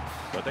 sure.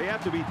 But they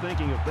have to be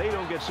thinking if they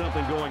don't get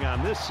something going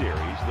on this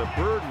series, the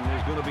burden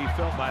is going to be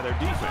felt by their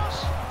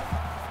defense.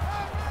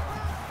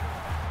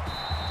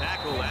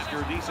 Tackle after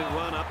a decent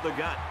run up the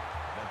gut.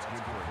 That's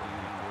good for a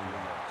gain of 4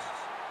 yards.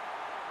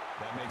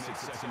 That makes it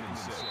 2nd and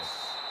 6.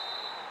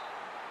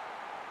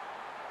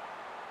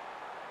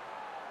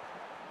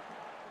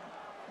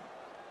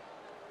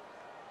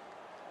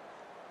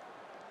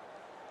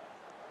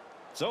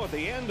 So at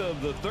the end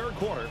of the third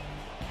quarter,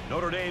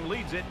 Notre Dame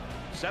leads it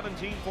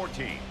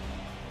 17-14.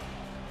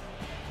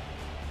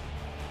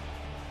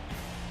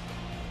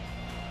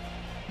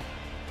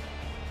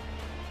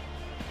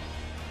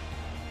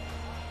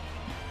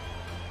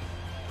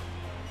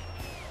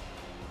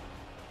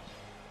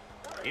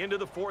 Into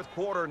the fourth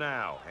quarter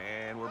now,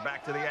 and we're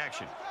back to the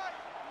action.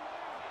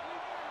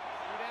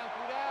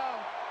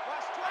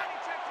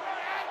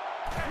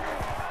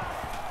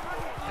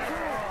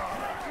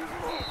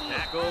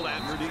 Tackled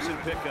after decent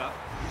pickup.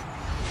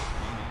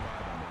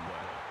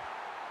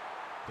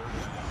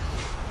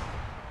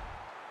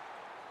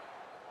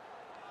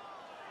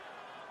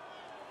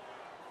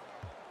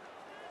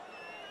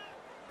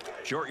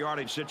 Short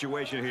yardage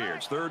situation here.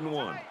 It's 3rd and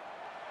 1.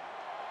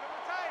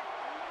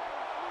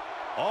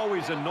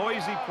 Always a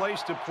noisy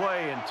place to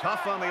play and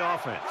tough on the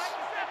offense.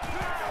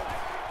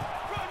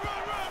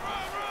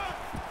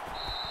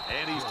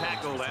 And he's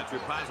tackled after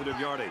positive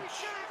yardage.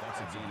 That's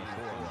a gain of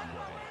 4 on the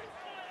way.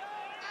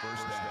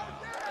 First down.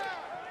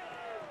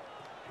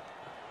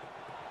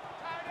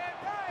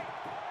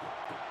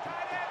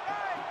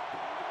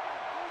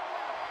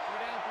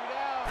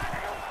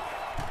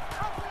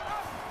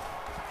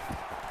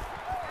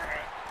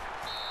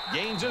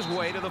 Gains his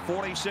way to the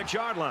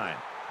 46-yard line.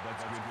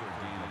 That's good for a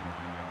gain of 9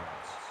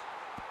 yards.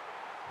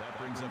 That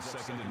brings up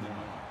 2nd and 1.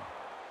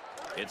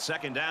 It's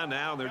 2nd down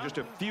now, and they're just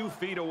a few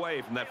feet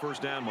away from that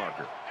first down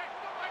marker.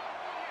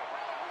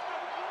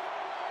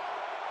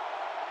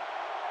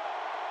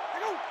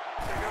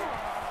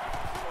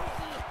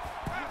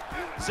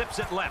 Zips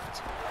it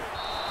left.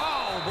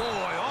 Oh,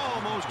 boy,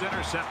 almost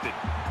intercepted.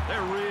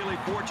 They're really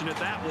fortunate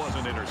that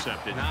wasn't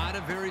intercepted. Not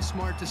a very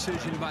smart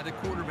decision by the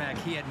quarterback.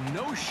 He had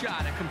no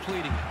shot at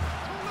completing it.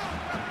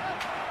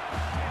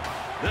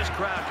 This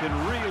crowd can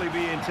really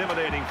be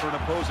intimidating for an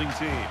opposing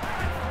team.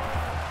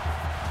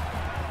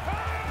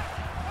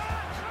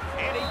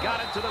 And he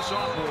got it to the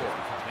sophomore.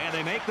 And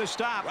they make the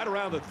stop right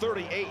around the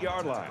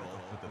 38-yard line.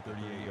 At the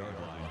 38-yard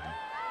line.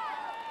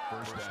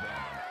 First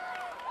down.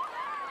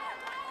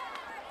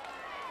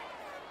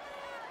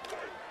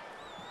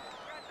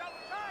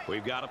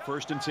 We've got a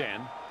 1st and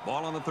 10.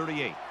 Ball on the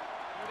 38.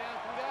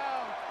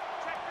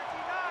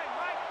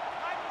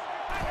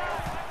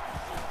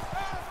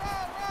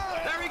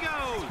 There he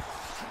goes.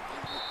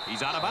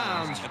 He's out of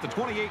bounds at the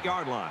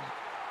 28-yard line.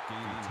 Gain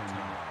of 10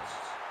 yards.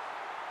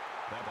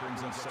 That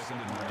brings up 2nd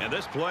and 1. And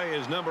this play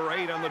is number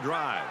 8 on the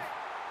drive.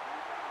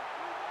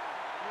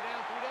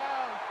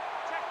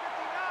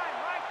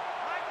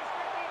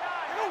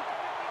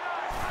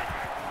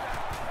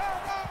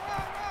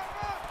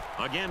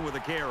 Again with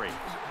a carry.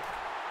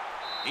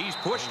 He's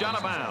pushed out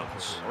of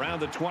bounds around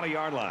the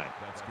 20-yard line.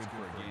 That's good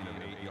for a gain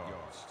of 8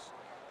 yards.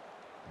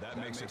 That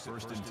makes it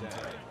 1st and 10.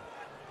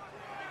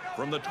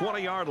 From the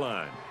 20-yard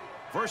line.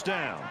 First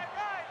down.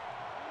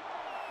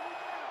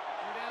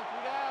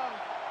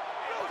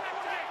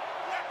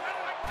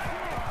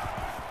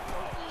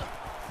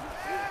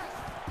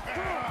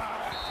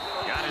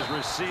 Got his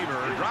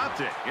receiver,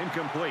 dropped it,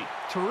 incomplete.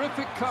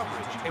 Terrific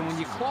coverage, and when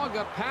you clog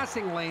up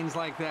passing lanes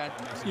like that,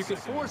 you can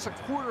force a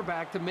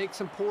quarterback to make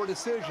some poor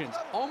decisions.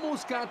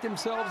 Almost got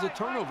themselves a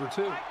turnover,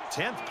 too.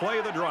 10th play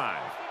of the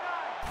drive.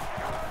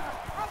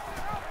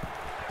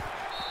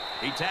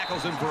 He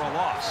tackles him for a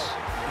loss.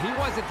 He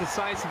wasn't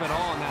decisive at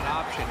all in that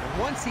option, and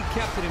once he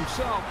kept it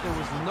himself, there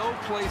was no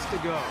place to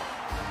go.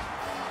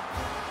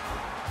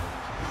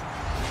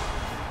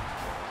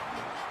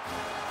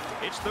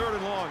 It's 3rd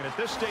and long, and at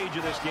this stage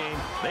of this game,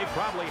 they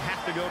probably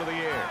have to go to the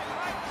air.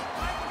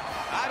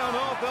 I don't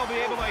know if they'll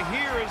be able to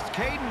hear his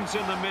cadence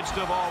in the midst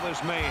of all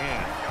this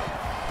mayhem.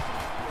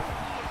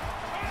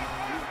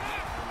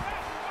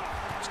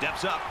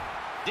 Steps up.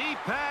 Deep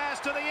pass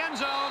to the end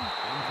zone.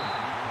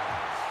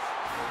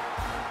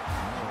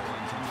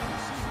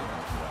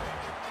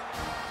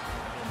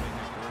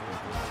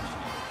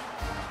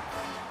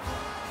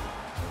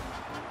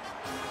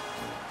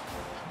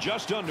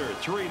 Just under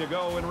 3 to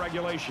go in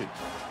regulation.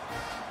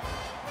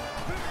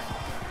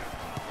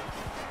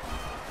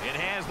 It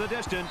has the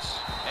distance,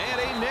 and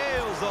he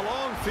nails the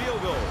long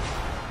field goal.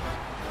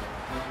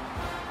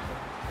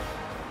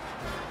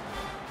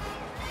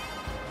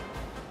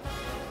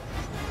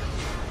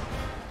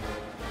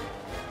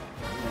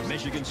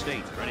 Michigan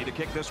State ready to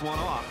kick this one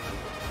off.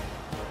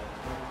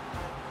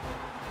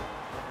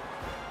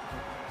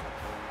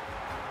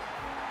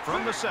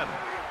 From the 7.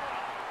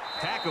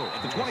 Tackle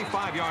at the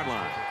 25-yard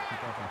line.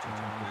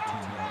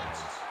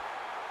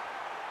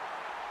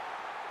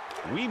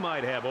 We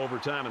might have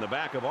overtime in the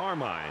back of our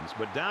minds,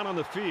 but down on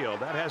the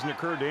field, that hasn't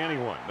occurred to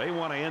anyone. They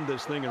want to end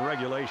this thing in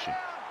regulation.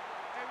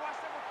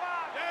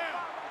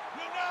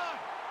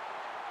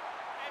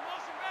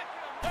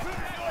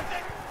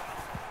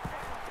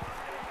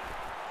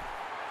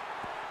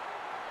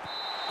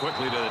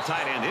 Quickly to the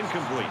tight end,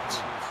 incomplete.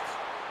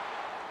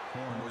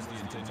 Horn was the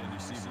intended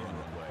receiver on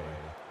the play.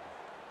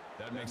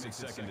 That makes it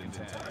 2nd and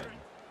 10.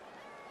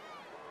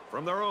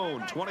 From their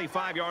own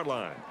 25-yard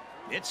line,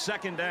 it's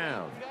 2nd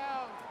down.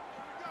 Down!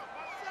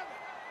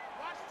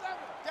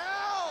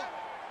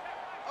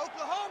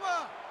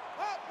 Oklahoma!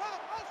 Up,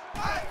 up, up!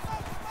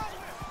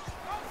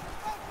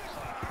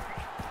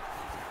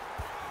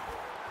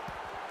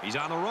 He's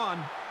on the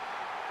run.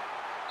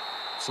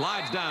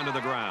 Slides down to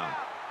the ground.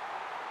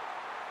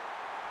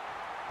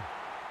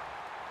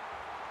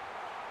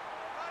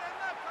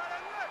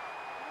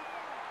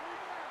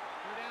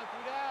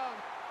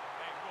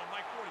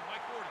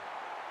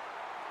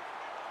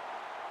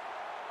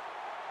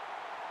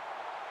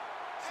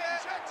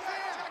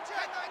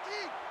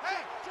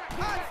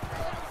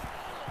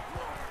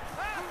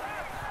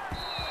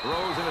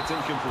 Throws and it's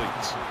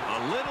incomplete.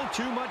 A little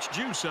too much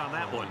juice on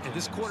that one. And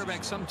this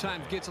quarterback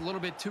sometimes gets a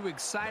little bit too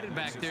excited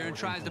back there and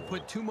tries to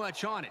put too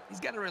much on it. He's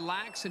got to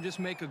relax and just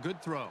make a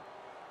good throw.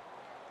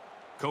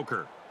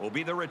 Coker will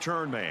be the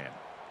return man.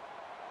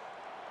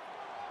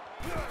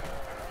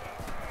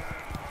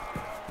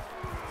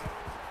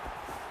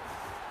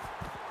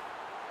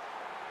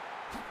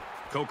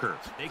 Coker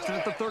takes it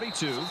at the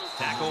 32.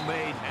 Tackle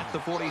made at the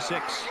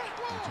 46.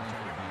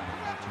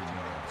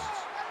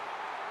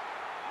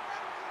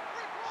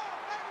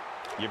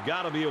 You've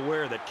got to be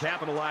aware that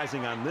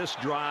capitalizing on this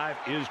drive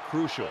is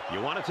crucial.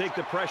 You want to take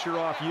the pressure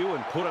off you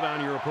and put it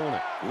on your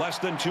opponent. Less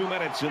than 2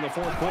 minutes in the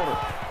fourth quarter.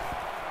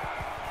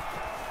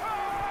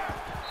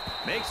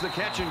 Makes the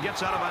catch and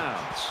gets out of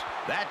bounds.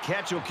 That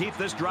catch will keep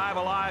this drive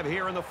alive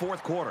here in the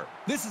fourth quarter.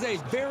 This is a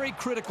very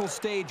critical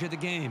stage of the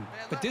game,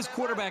 but this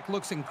quarterback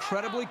looks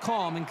incredibly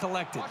calm and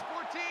collected.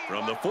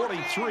 From the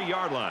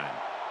 43-yard line,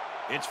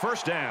 it's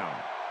first down.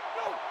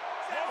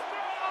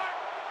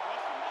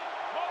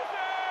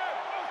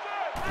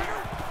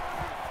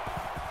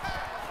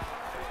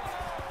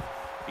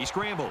 He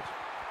scrambled.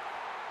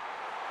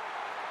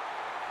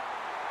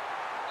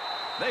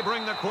 They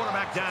bring the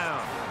quarterback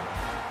down.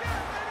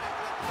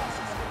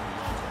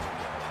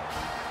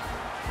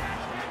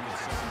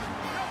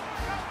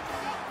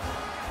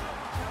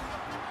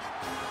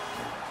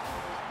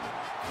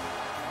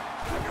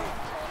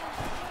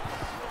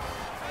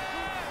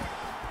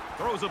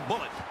 Throws a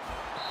bullet.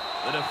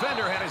 The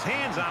defender had his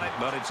hands on it,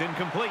 but it's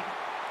incomplete.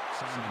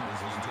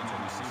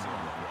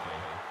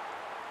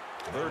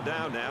 Third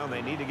down now, and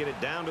they need to get it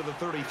down to the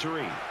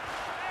 33. They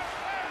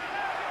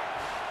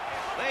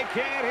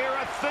can't hear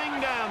a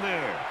thing down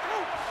there.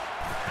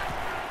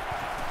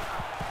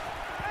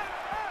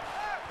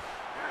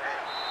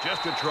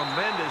 Just a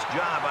tremendous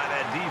job by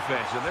that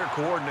defense, and their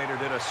coordinator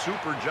did a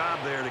super job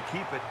there to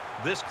keep it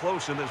this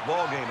close in this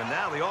ball game, and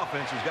now the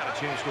offense has got a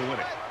chance to win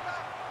it.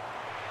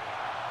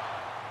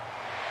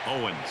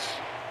 Owens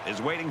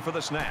is waiting for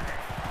the snap.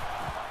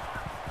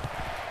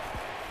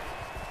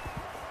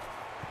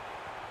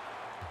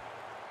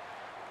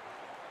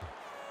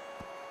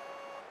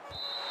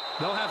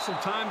 They'll have some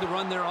time to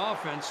run their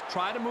offense,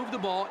 try to move the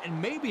ball, and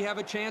maybe have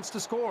a chance to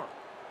score.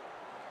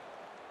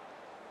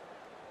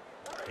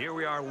 Here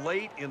we are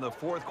late in the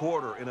fourth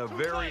quarter in a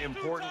very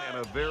important and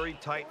a very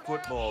tight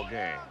football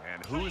game.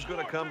 And who's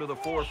going to come to the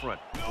forefront?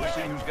 We'll see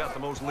who's got the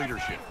most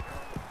leadership.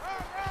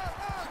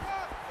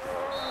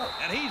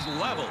 And he's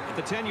level at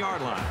the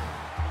 10-yard line.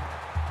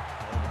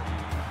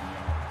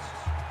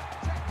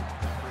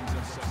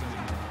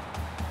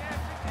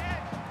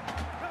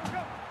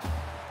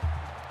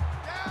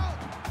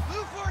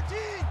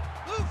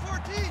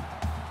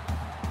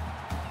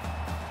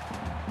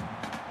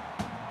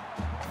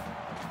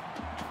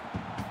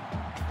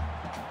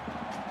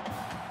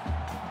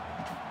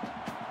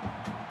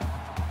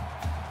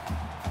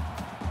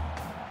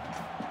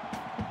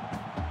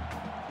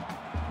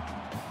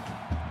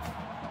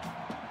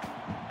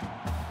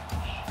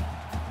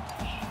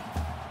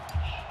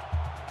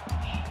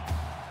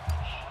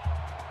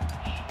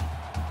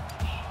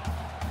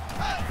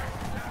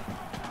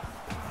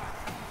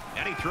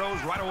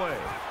 Throws right away.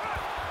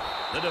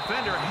 The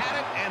defender had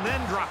it and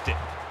then dropped it.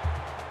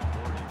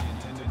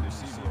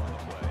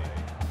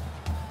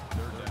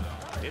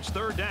 It's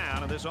third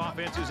down, and this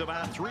offense is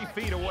about 3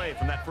 feet away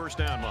from that first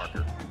down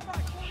marker.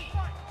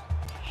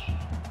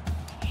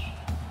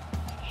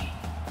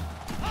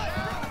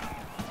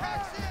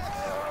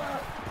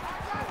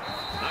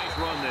 Nice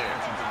run there.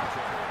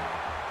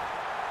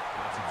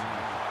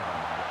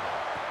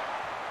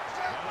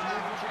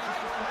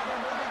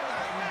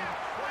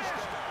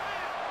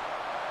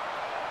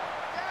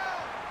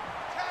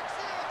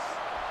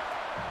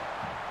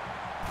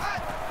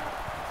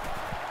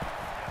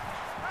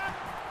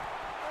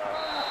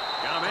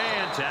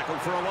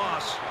 Tackled for a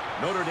loss.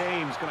 Notre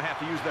Dame's going to have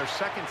to use their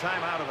second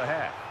time out of the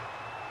half.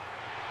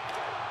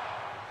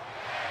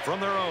 From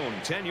their own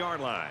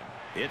 10-yard line,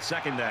 it's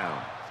second down.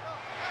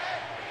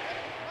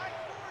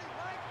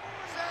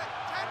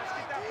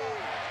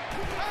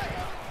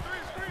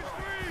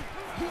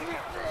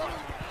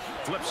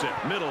 Flips it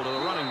middle to the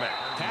running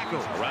back.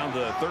 Tackle around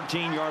the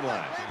 13-yard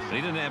line. And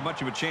he didn't have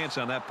much of a chance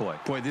on that play.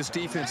 Boy, this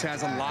defense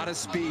has a lot of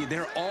speed.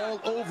 They're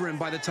all over him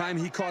by the time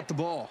he caught the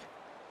ball.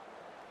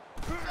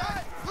 Blue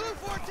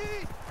 14!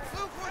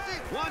 Blue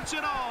 14! Wants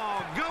it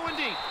all, going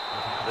deep.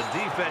 The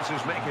defense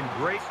is making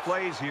great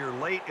plays here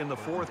late in the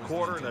fourth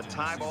quarter in a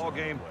tie ball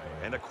game.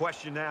 And the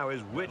question now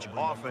is which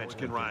offense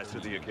can rise to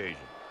the occasion.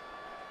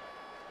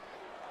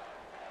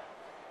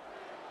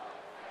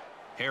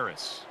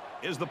 Harris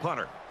is the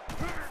punter.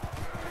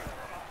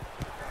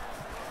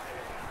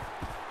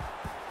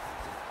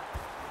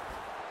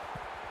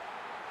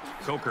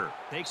 Coker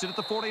takes it at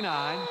the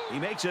 49. He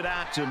makes it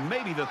out to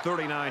maybe the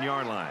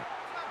 39-yard line.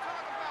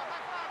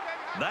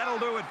 That'll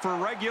do it for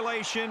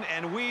regulation,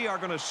 and we are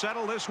going to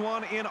settle this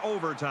one in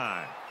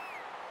overtime.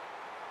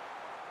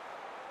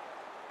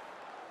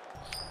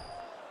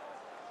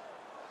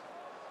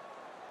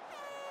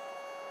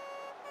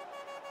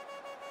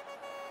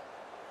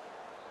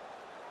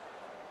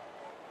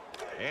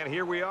 And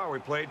here we are. We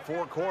played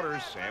 4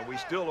 quarters, and we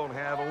still don't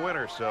have a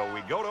winner, so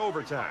we go to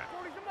overtime.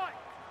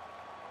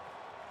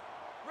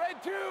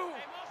 Red 2,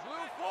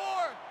 blue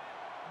 4,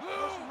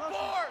 blue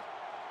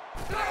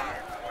 4.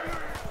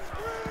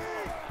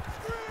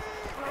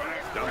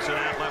 Dumps it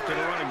out left to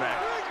the running back.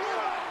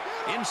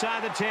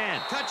 Inside the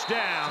 10.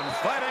 Touchdown,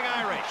 Fighting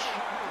Irish.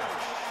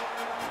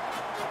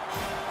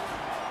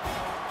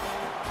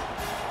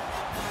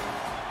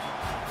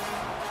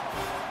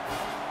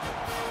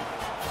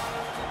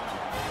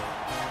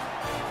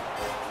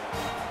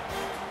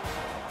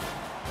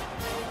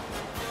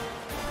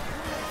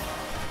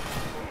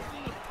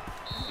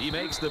 He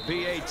makes the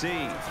PAT.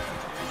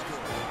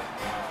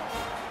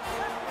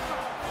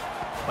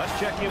 Let's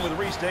check in with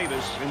Reese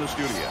Davis in the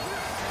studio.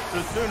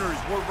 The Sooners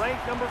were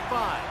ranked number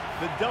 5.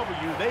 The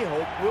W, they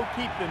hope, will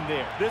keep them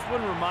there. This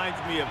one reminds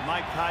me of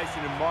Mike Tyson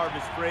and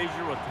Marvis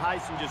Frazier, where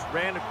Tyson just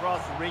ran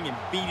across the ring and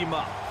beat him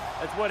up.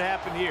 That's what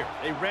happened here.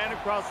 They ran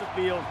across the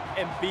field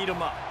and beat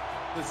him up.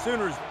 The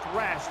Sooners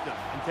thrashed them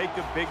and take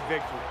the big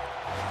victory.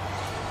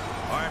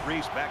 All right,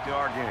 Reese, back to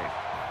our game.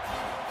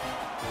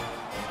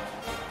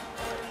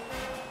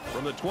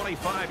 From the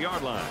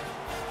 25-yard line.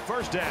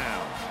 First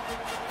down.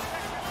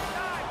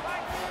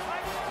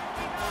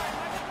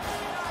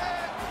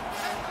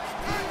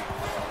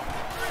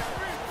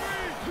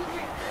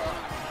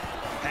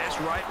 Pass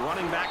right,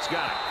 running back's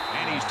got it.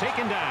 And he's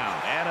taken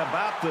down at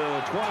about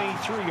the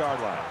 23-yard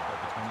line.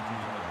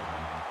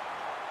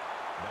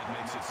 That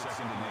makes it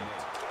 2nd and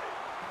 8.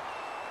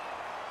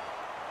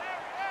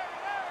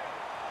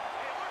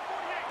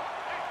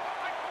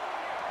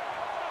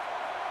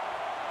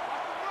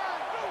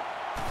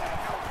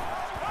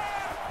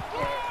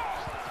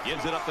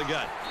 Gives it up the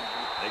gut.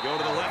 They go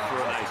to the left for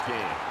a nice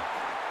game.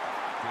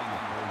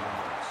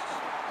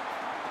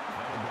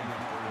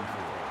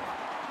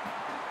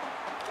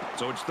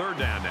 So it's 3rd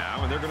down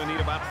now, and they're going to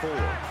need about 4.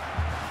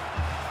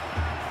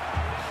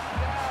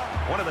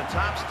 One of the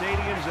top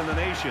stadiums in the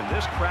nation.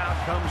 This crowd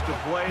comes to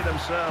play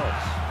themselves.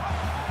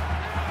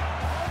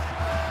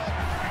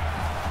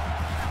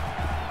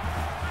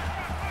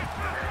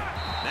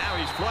 Now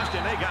he's flushed,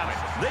 and they got it.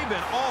 They've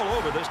been all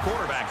over this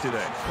quarterback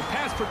today. The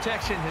pass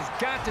protection has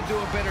got to do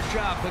a better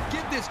job, but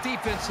give this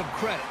defense some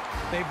credit.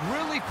 They've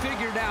really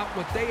figured out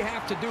what they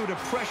have to do to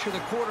pressure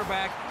the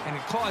quarterback and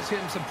cause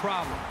him some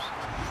problems.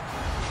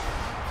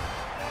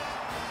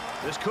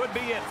 This could be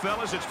it,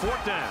 fellas. It's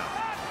 4th down.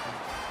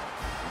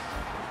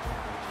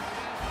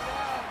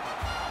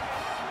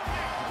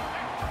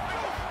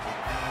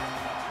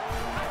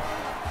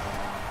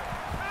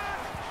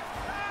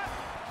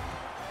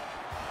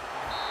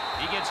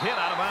 He gets hit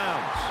out of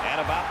bounds at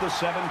about the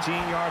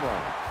 17-yard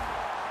line.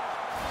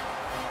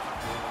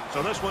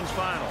 So this one's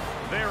final.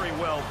 Very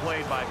well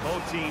played by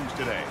both teams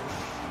today.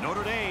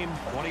 Notre Dame,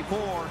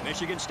 24.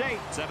 Michigan State,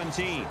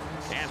 17.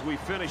 As we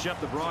finish up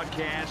the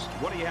broadcast,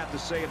 what do you have to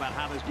say about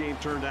how this game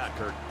turned out,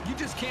 Kurt? You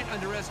just can't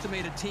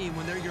underestimate a team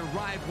when they're your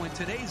rival, and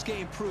today's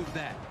game proved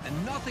that.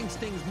 And nothing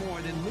stings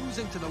more than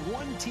losing to the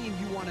one team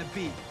you want to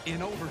beat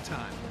in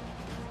overtime.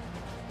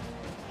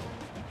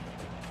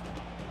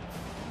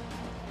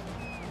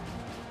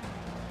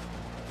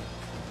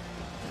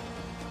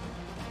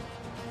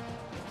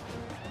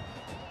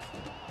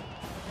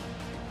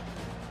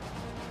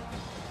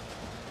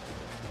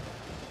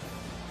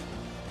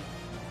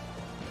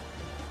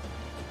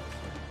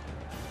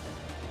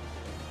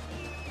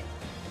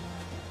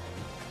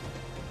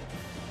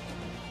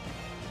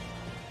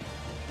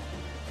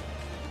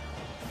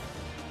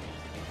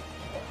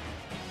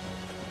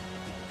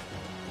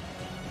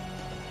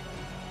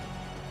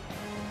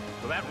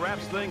 So that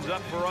wraps things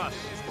up for us.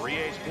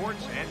 3A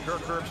Sports and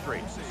Kirk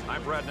Herbstreit.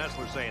 I'm Brad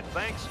Nessler saying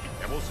thanks,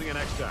 and we'll see you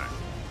next time.